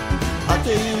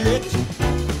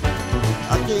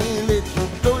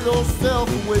throw yourself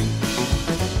away.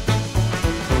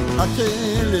 I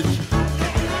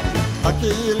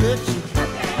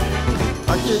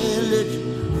can't let you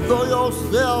throw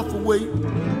yourself away.